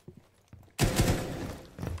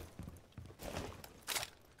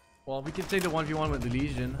 Well, we can take the 1v1 with the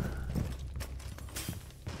Legion.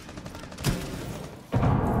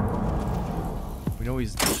 We know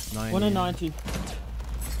he's 90. 1 and 90.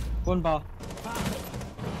 1 bar.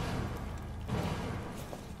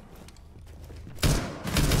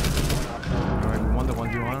 Alright, we won the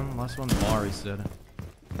 1v1. Last one, bar, he said.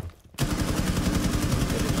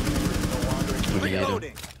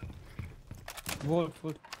 Reloading. Wood.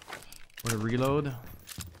 We're gonna reload.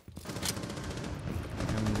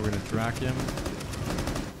 And we're gonna track him.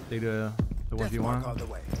 Take the 1v1. All the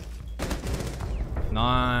way.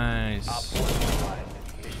 Nice.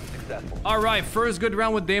 Alright, first good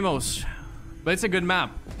round with Deimos. But it's a good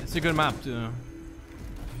map. It's a good map too.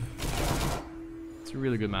 It's a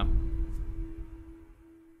really good map.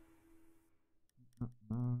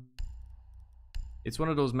 It's one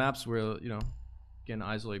of those maps where, you know, you can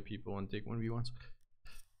isolate people and take 1v1s.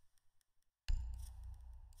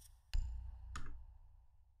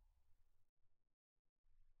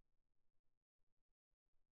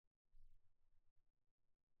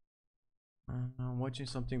 I'm watching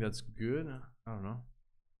something that's good. I don't know.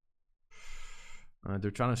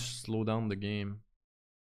 They're trying to slow down the game.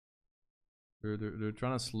 They're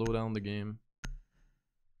trying to slow down the game.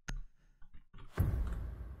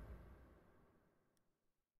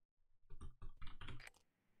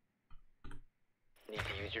 Need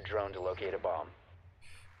to use your drone to locate a bomb.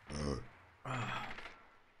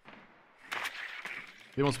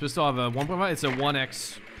 They most pistol have a 1.5. It's a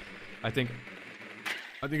 1x. I think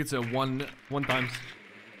it's a one times.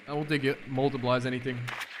 I don't think it multiplies anything.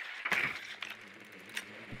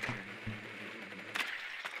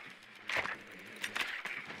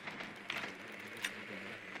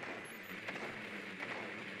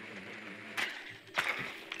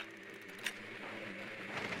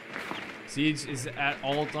 Siege is at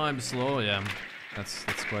all times slow. Yeah, that's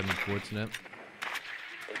quite unfortunate.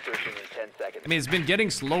 Insertion in 10 seconds. I mean, it's been getting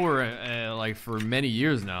slower like for many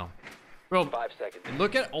years now. Bro, 5 seconds.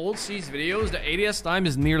 look at old Siege videos. The ADS time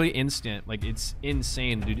is nearly instant. Like, it's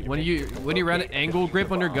insane, dude. When you ran an angle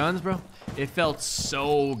grip on your guns, bro, it felt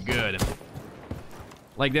so good.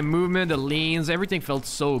 Like the movement, the leans, everything felt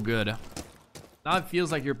so good. Now it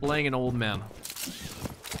feels like you're playing an old man.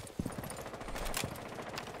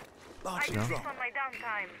 I No? use this on my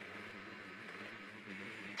downtime.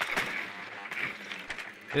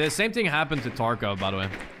 The same thing happened to Tarkov, by the way.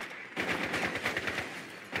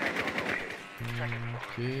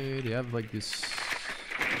 Okay, they have like this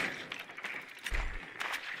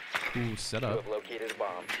cool You setup. have located a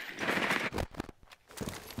bomb.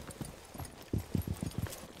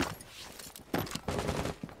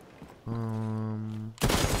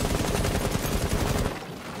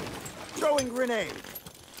 Throwing grenade.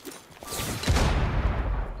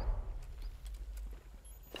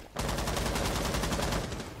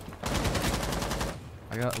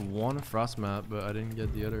 I got one frost map, but I didn't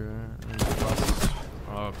get the other.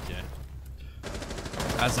 Okay.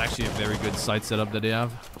 That's actually a very good site setup that they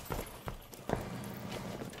have.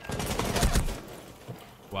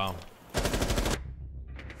 Wow.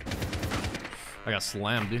 I got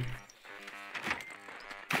slammed, dude.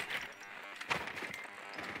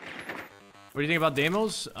 What do you think about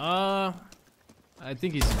Deimos? I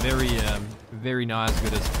think he's very not as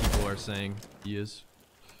good as people are saying he is.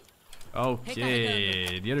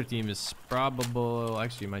 Okay, the other team is probably...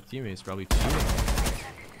 Actually, my teammate is probably cheating.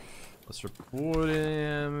 Let's report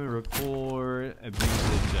him, record, abuse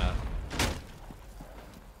the chat.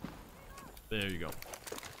 There you go.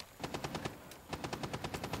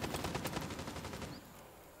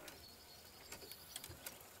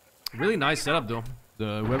 Really nice setup, though.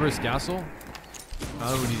 The Weber's Castle. I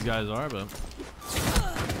don't know who these guys are, but...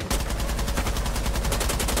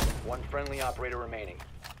 One friendly operator remaining.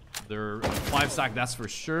 They're 5-stack, that's for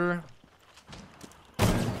sure.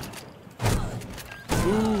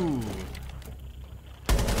 Ooh.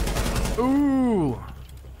 Ooh.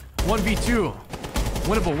 1v2.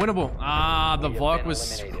 Winnable, winnable. Ah, the Valk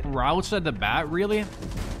was crouched at the bat, really?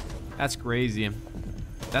 That's crazy.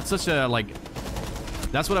 That's such a, like...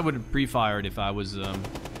 That's what I would have pre-fired if I was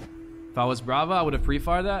Brava. I would have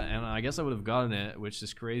pre-fired that, and I guess I would have gotten it, which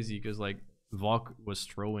is crazy, because, like, Valk was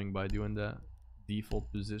throwing by doing that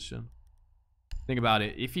default position. Think about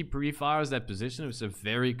it. If he pre-fires that position, it's a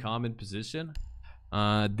very common position.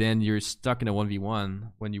 Then you're stuck in a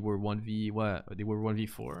 1v1 when you were 1v what? They were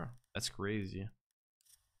 1v4. That's crazy.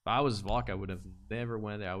 If I was Valk, I would have never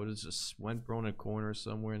went there. I would have just went prone in a corner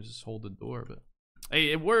somewhere and just hold the door. But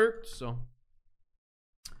hey, it worked. So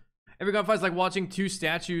every gunfight's like watching two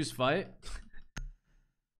statues fight.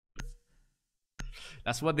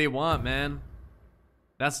 That's what they want, man.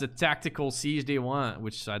 That's the tactical siege they want,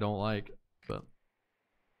 which I don't like, but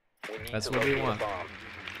that's what they want.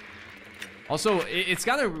 Also, it's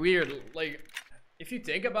kind of weird. Like, if you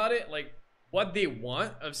think about it, like, what they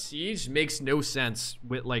want of siege makes no sense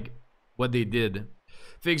with, like, what they did.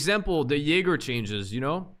 For example, the Jaeger changes, you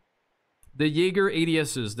know? The Jaeger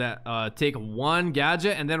ADSs that take one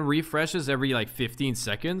gadget and then refreshes every, like, 15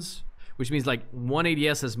 seconds, which means, like, one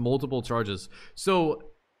ADS has multiple charges. So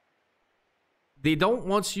they don't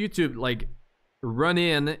want you to, like, run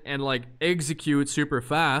in and, like, execute super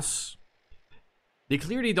fast. They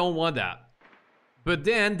clearly don't want that. But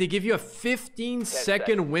then they give you a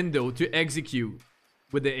 15-second window to execute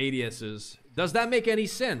with the ADSs. Does that make any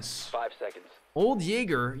sense? 5 seconds. Old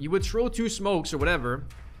Jaeger, you would throw 2 smokes or whatever,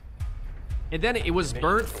 and then it was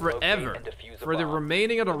burnt forever for the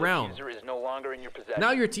remaining of the round. Is no longer in your possession.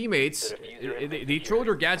 Now your teammates, they throw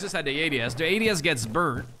their gadgets at the ADS. The ADS gets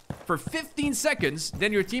burnt for 15 seconds.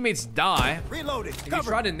 Then your teammates die. Reloading. And you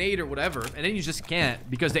try to nade or whatever, and then you just can't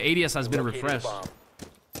because the ADS has been refreshed.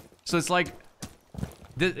 So it's like,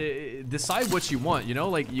 decide what you want, you know,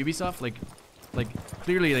 like Ubisoft, like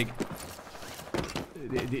clearly, like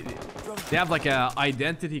they have like a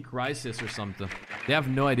identity crisis or something. They have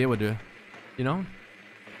no idea what to do, you know.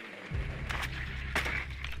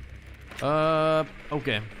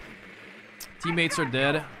 Okay. Teammates are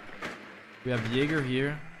dead. We have Jaeger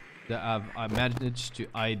here that I managed to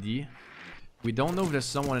ID. We don't know if there's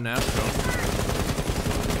someone in Astro.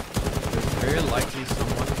 There's very likely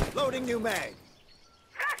someone. Loading new mag.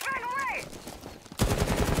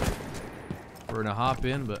 We're gonna hop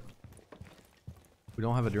in, but we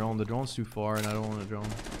don't have a drone. The drone's too far, and I don't want a drone.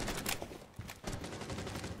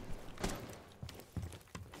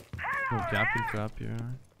 No Captain Trap here.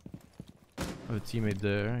 I have a teammate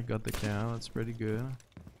there. Got the cow. That's pretty good.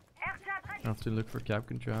 Have to look for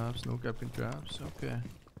Captain Traps. No Captain Traps. Okay.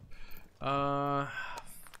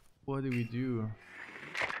 What do we do?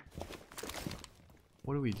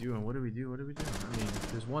 What do we do? And what do we do? What do we do? I mean,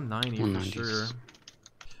 there's 190 for sure.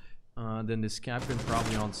 Then this Captain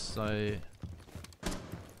probably on site.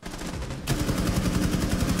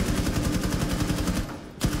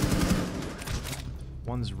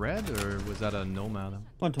 One's red, or was that a nomad?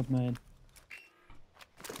 One top man.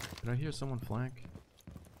 Did I hear someone flank?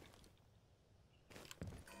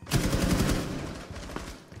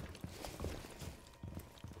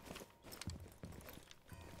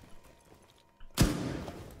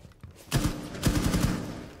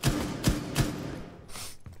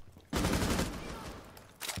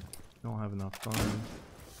 Don't have enough time.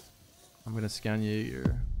 I'm gonna scan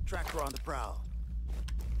Jaeger. Tracker on the prowl.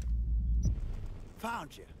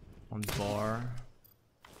 Found you. On bar.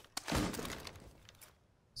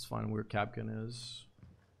 Let's find where Capcan is.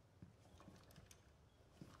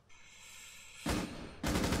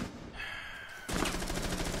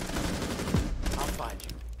 I'll find you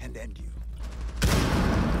and end you.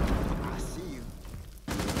 I see you.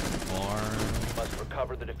 Bar. Must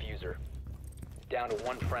recover the diffuser. Down to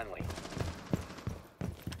one friendly.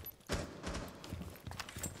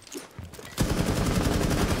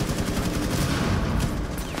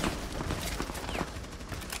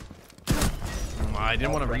 I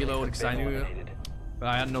didn't want to reload because I knew, but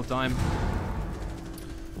I had no time.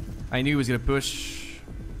 I knew he was gonna push.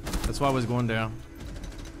 That's why I was going down.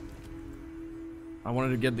 I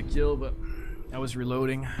wanted to get the kill, but I was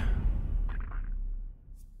reloading.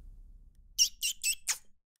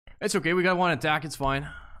 It's okay. We got one attack. It's fine.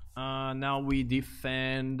 Now we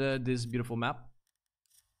defend this beautiful map.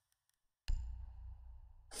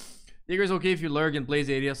 Jaeger's okay if you lurk and plays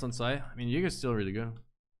ADS on site. I mean, Jaeger's still really good.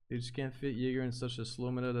 They just can't fit Jaeger in such a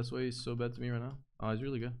slow meta. That's why he's so bad to me right now. Oh, he's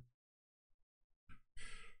really good.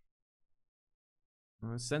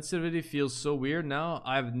 Sensitivity feels so weird now.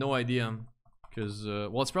 I have no idea. Because,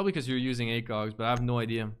 well, it's probably because you're using ACOGs, but I have no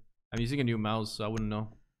idea. I'm using a new mouse, so I wouldn't know.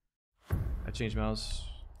 I changed mouse.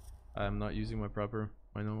 I'm not using my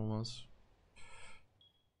normal mouse.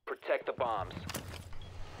 Protect the bombs.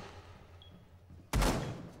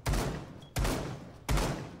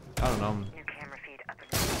 I don't know. New camera feed up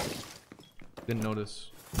and Didn't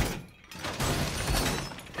notice.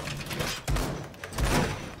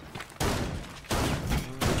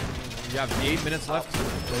 You have 8 minutes left,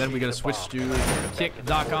 and then we gotta switch to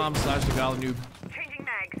kick.com/thegalanoob. changing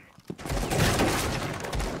mags.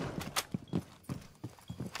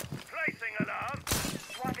 Placing alarm.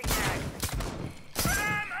 Swapping mags.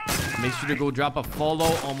 Make sure to go drop a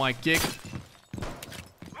follow on my Kick,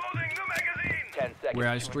 Loading the magazine. 10 seconds. where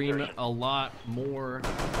I to stream insertion. a lot more.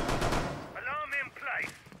 Alarm in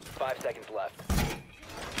place. 5 seconds left.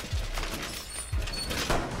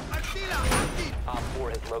 Op 4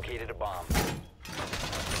 has located a bomb.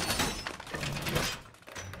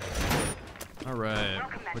 Alright,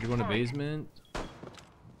 we're going to basement.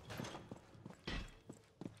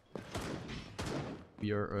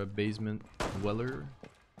 We are a basement dweller.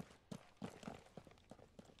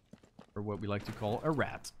 Or what we like to call a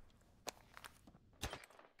rat.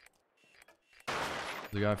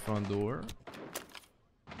 The guy front door.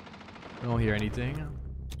 I don't hear anything.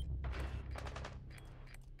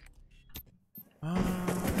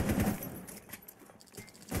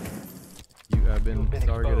 You have been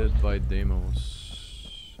targeted by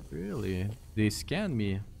Deimos. Really? They scanned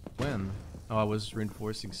me. When? Oh, I was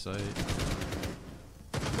reinforcing site.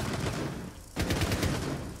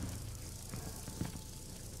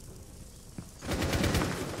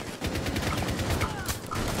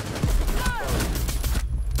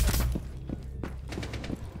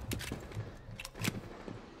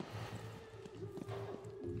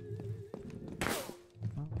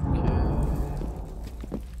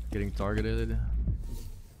 Getting targeted.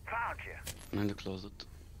 Found you. I'm in the closet.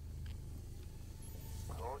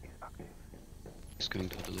 He's going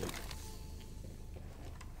to the loop.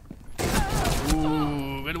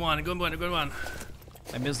 Ooh, good one, good one, good one.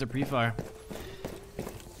 I missed the pre-fire.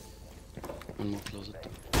 One more closet.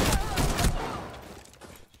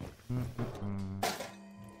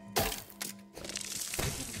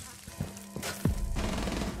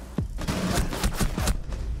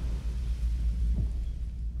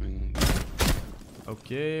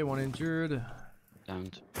 Okay, one injured.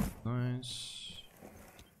 Downed. Nice.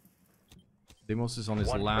 Demos is on his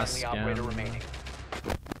One last friendly operator scan. remaining.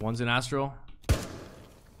 One's in Astro.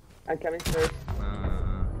 I'm coming first.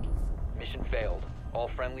 Mission failed. All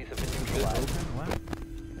friendlies have been neutralized. What?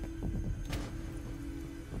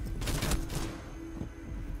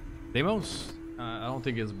 Demos? I don't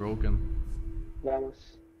think it's broken.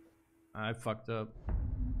 Vamos. I fucked up.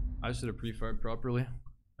 I should have pre-fired properly.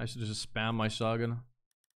 I should have just spammed my shotgun.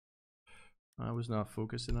 I was not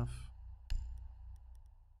focused enough.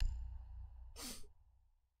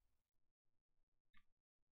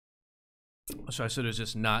 So I should have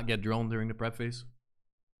just not get droned during the prep phase.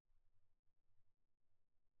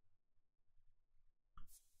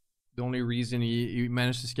 The only reason he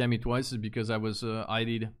managed to scam me twice is because I was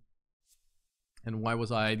ID'd. And why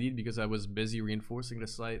was I ID'd? Because I was busy reinforcing the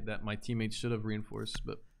site that my teammates should have reinforced,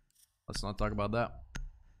 but let's not talk about that.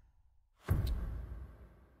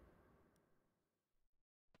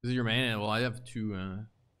 This is your main? Well, I have two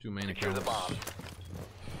main Secure the accounts bomb.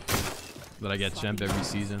 that I get champ every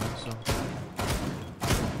season, so.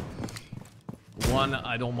 One,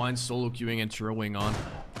 I don't mind solo queuing and throwing on.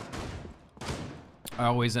 I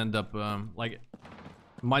always end up, like,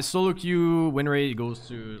 my solo queue win rate goes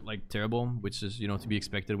to, like, terrible, which is, you know, to be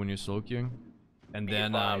expected when you're solo queuing. And Be then,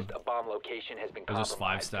 advised, a bomb location has been I just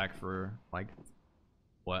compromised. 5-stack for, like,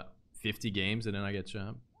 what, 50 games, and then I get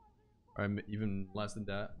champ. Or even less than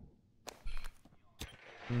that.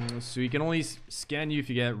 So he can only scan you if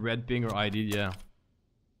you get red ping or ID, yeah.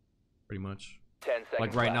 Pretty much. 10 seconds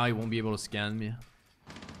Like right left. now, he won't be able to scan me.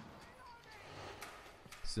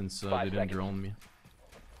 Since they 5 didn't seconds. drone me.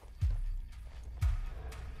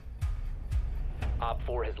 Op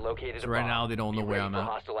 4 has located So a right bomb. now, they don't know Be where ready I'm for at.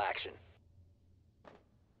 hostile action.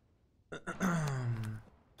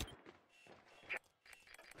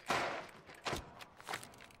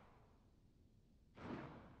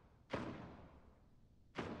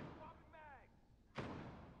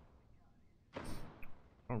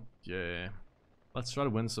 Okay. Let's try to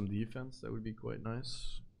win some defense. That would be quite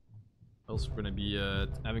nice. Else we're gonna be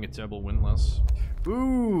having a terrible win loss.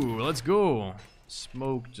 Ooh, let's go.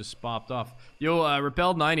 Smoke just popped off. Yo,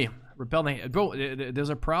 repelled 90. Repelled 90. Bro, there's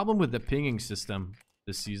a problem with the pinging system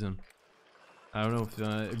this season. I don't know if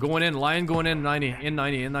going in, Lion going in 90, in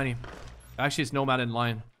 90, in 90. Actually, it's Nomad and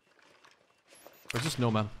Lion. Or just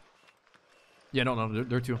Nomad. Yeah, no,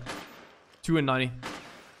 they're two. 2 and 90.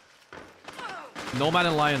 Nomad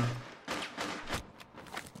and Lion.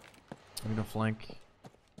 I'm gonna flank.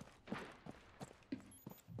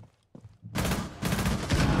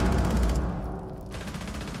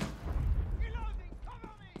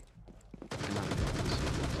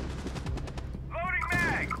 Loading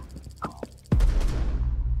mag.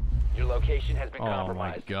 Your location has been Oh my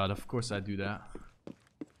compromised. god, of course I do that.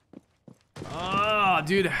 Ah,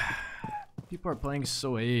 dude. People are playing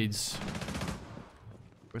so AIDS.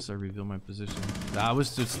 Of course I reveal my position. I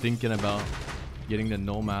was just thinking about getting the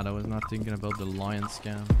Nomad. I was not thinking about the Lion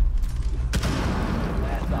scan.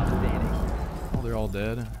 Last stop standing. Oh, they're all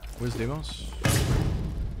dead. Where's Demos?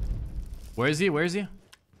 Where is he? Where is he?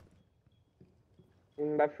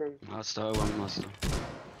 In bathroom. Master, one master.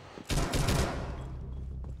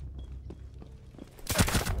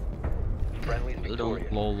 Friendly's Well done.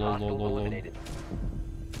 victorious. Lol, lol, Hostiles lol, lol, lol. eliminated.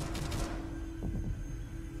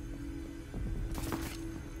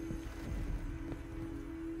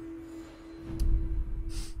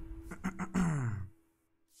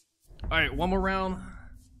 Alright, one more round.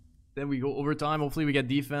 Then we go overtime. Hopefully we get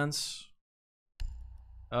defense.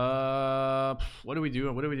 What do we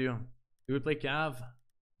do? What do we do? Do we play Cav?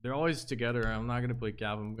 They're always together. I'm not gonna play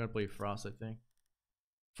Cav. I'm gonna play Frost, I think.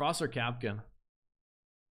 Frost or Capcan?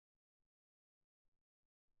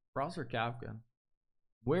 Frost or Capcan?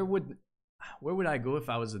 Where would I go if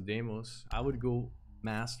I was a Demos? I would go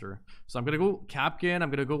Master. So I'm gonna go Capcan. I'm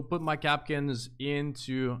gonna go put my Capcans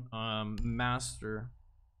into Master.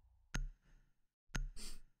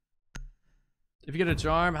 If you get a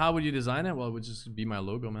charm, how would you design it? Well, it would just be my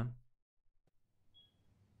logo, man.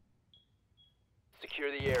 Secure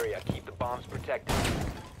the area. Keep the bombs protected.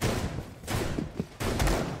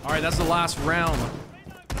 Alright, that's the last round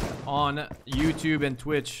on YouTube and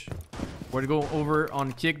Twitch. We're to go over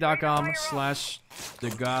on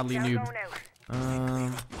kick.com/thegodlynoob.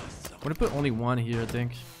 I'm gonna put only one here, I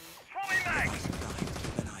think. Throwing mags.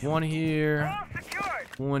 One here, All secured.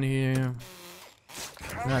 one here.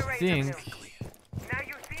 And I think Now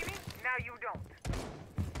you see me, now you don't.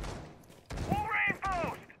 All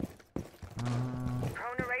reinforced.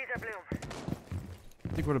 Chrono razor bloom.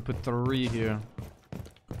 we're gonna put 3 here.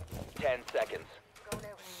 10 seconds. Go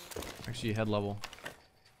now. Actually, head level.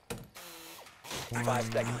 5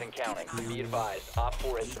 seconds and counting. Be advised, Op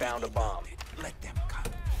 4 has found a bomb. Let them come.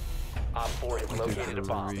 Op 4 has located a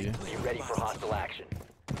bomb. 3. Be ready for hostile action.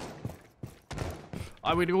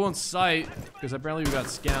 I would go on site because apparently we got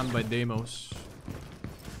scammed by Deimos.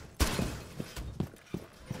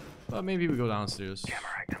 But maybe we go downstairs.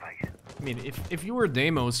 I mean, if you were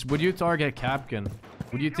Deimos, would you target Kapkan?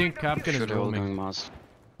 Would you think Kapkan Sure, is they're all roaming? going master.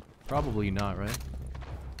 Probably not, right?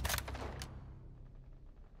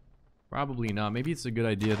 Probably not. Maybe it's a good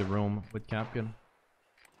idea to roam with Kapkan.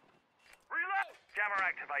 Reload. Jammer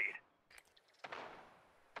activated.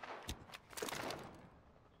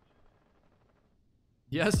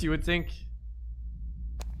 Yes, you would think.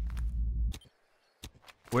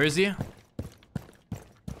 Where is he?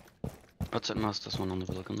 Outside masters, one on the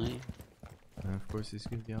balcony. And of course, he's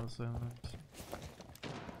gonna be outside.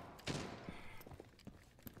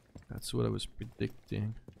 That's what I was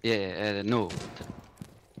predicting. Yeah, no.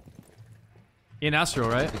 In Astro,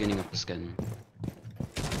 right? Beginning of the scan.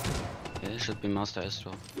 Yeah, it should be Master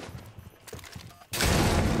Astro.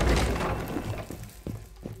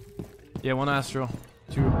 Yeah, 1 Astro.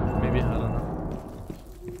 2, maybe. I don't know.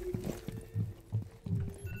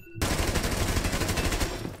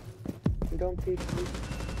 Don't peek, please.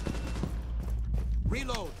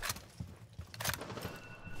 Reload.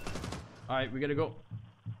 Alright, we gotta go.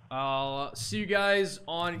 I'll see you guys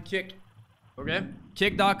on Kick. Okay?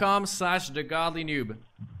 Kick.com/thegodlynoob.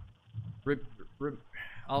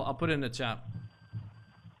 I'll put it in the chat.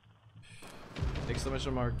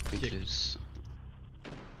 Exclamation mark. Big Kick. loose.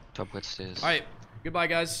 Top red stairs. Alright. Goodbye,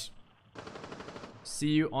 guys. See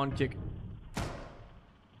you on Kick.